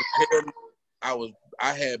to tell me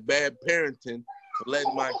I had bad parenting for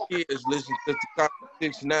letting my kids listen to the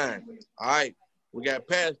 6ix9ine. All right, we got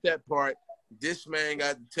past that part. This man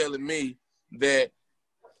got to telling me that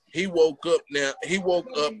he woke up at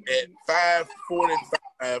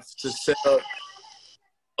 5:45 to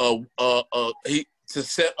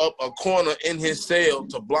set up a corner in his cell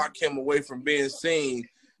to block him away from being seen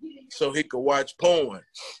so he could watch porn.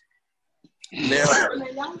 Now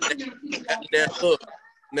look,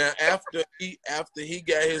 after he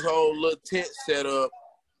got his whole little tent set up,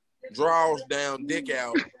 drawers down, dick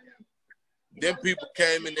out, then people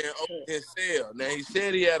came in there and opened his cell. Now he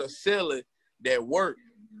said he had a cellie that worked.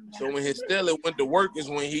 So when his cellie went to work is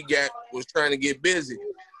when he was trying to get busy.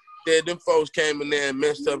 Said them folks came in there and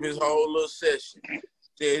messed up his whole little session.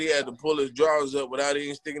 Said he had to pull his drawers up without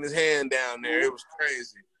even sticking his hand down there. It was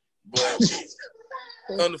crazy. But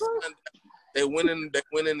understand they went in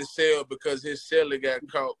the cell because his cellie got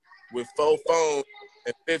caught with 4 phones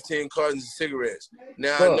and 15 cartons of cigarettes.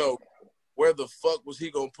 Now I know where the fuck was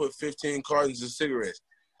he gonna put 15 cartons of cigarettes?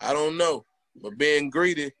 I don't know. But being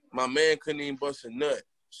greedy, my man couldn't even bust a nut.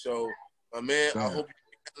 So my man, I hope you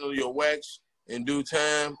handle your wax in due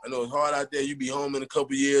time. I know it's hard out there. You be home in a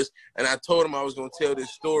couple years. And I told him I was gonna tell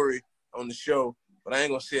this story on the show, but I ain't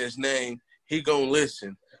gonna say his name. He gonna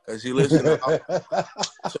listen. Cause he listen to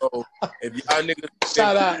so if y'all niggas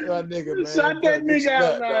shout out my nigga, man. Shout that nigga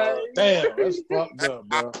out, man. Damn, that's fucked up,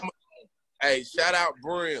 bro. Hey, shout out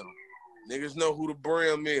Brim. Niggas know who the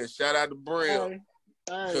Brim is. Shout out to Brim.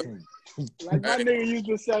 Hey. Like my nigga used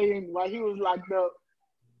to say while he was locked up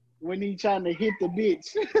when he trying to hit the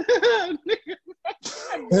bitch.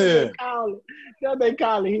 They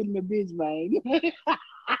call it hitting the bitch, man.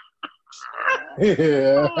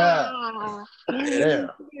 Yeah.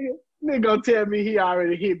 Nigga gonna tell me he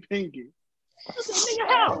already hit Pinky. I said, nigga,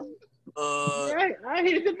 how? I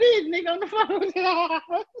hit the bitch, nigga, on the phone.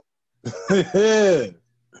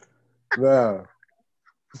 Wow.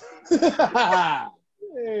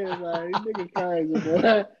 Yeah, man, nigga crazy, bro.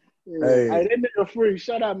 Yeah. Hey, that nigga free.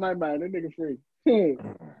 Shout out my man. That nigga free.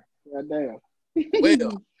 Goddamn.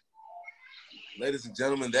 Well, ladies and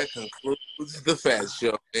gentlemen, that concludes the Fat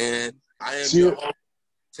Show. And I am your host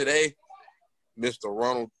today, Mr.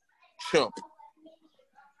 Ronald Chump.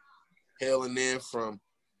 hailing in from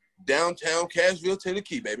downtown Cashville,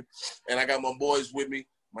 Tennessee, baby. And I got my boys with me.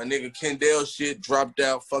 My nigga Kendall shit dropped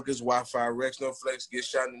out. Fuck his Wi-Fi. Rex No Flex get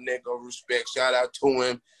shot in the neck over respect. Shout out to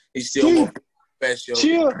him. He still won't fast show.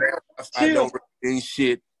 Chill. I don't mean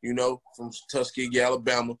shit, you know, from Tuskegee,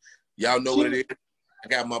 Alabama. Y'all know what it is. I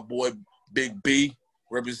got my boy Big B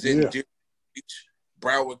representing Deer Beach,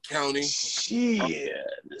 Broward County. Shit.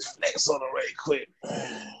 Just flex on it right quick.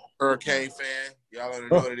 Hurricane fan. Y'all already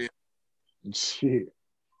know what it is. Shit.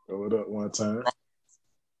 Throw it up one time.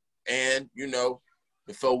 And, you know,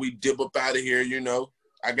 before we dip up out of here, you know,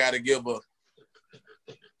 I got to give a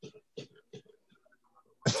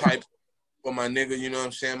type for my nigga, you know what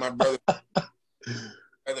I'm saying? My brother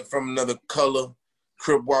from another color,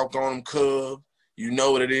 crib walk on him, cub. You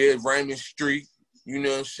know what it is, Raymond Street. You know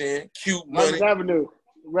what I'm saying? Cute money.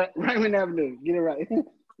 Raymond Avenue. Get it right.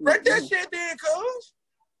 Write that shit there, cuz.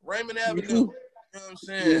 Raymond Avenue. You know what I'm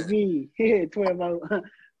saying? Yeah, 12.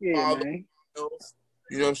 Yeah, man.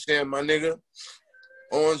 You know what I'm saying, my nigga?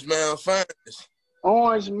 Orange Mound Finest.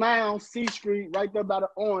 Orange Mound, C Street, right there by the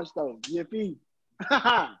Orange Store. You feel?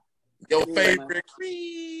 Your favorite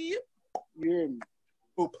cream. Yeah.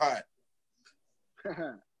 Poop pot.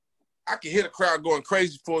 I can hear the crowd going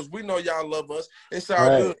crazy for us. We know y'all love us. It's all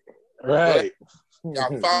good. Right.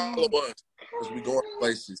 Y'all follow us as we go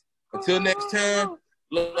places. Until next time,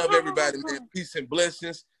 love everybody, man. Peace and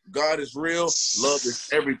blessings. God is real. Love is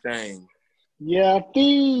everything. Yeah,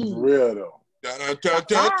 peace. Real though.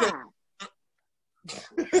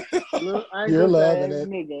 Look, You're loving it.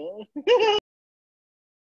 Nigga.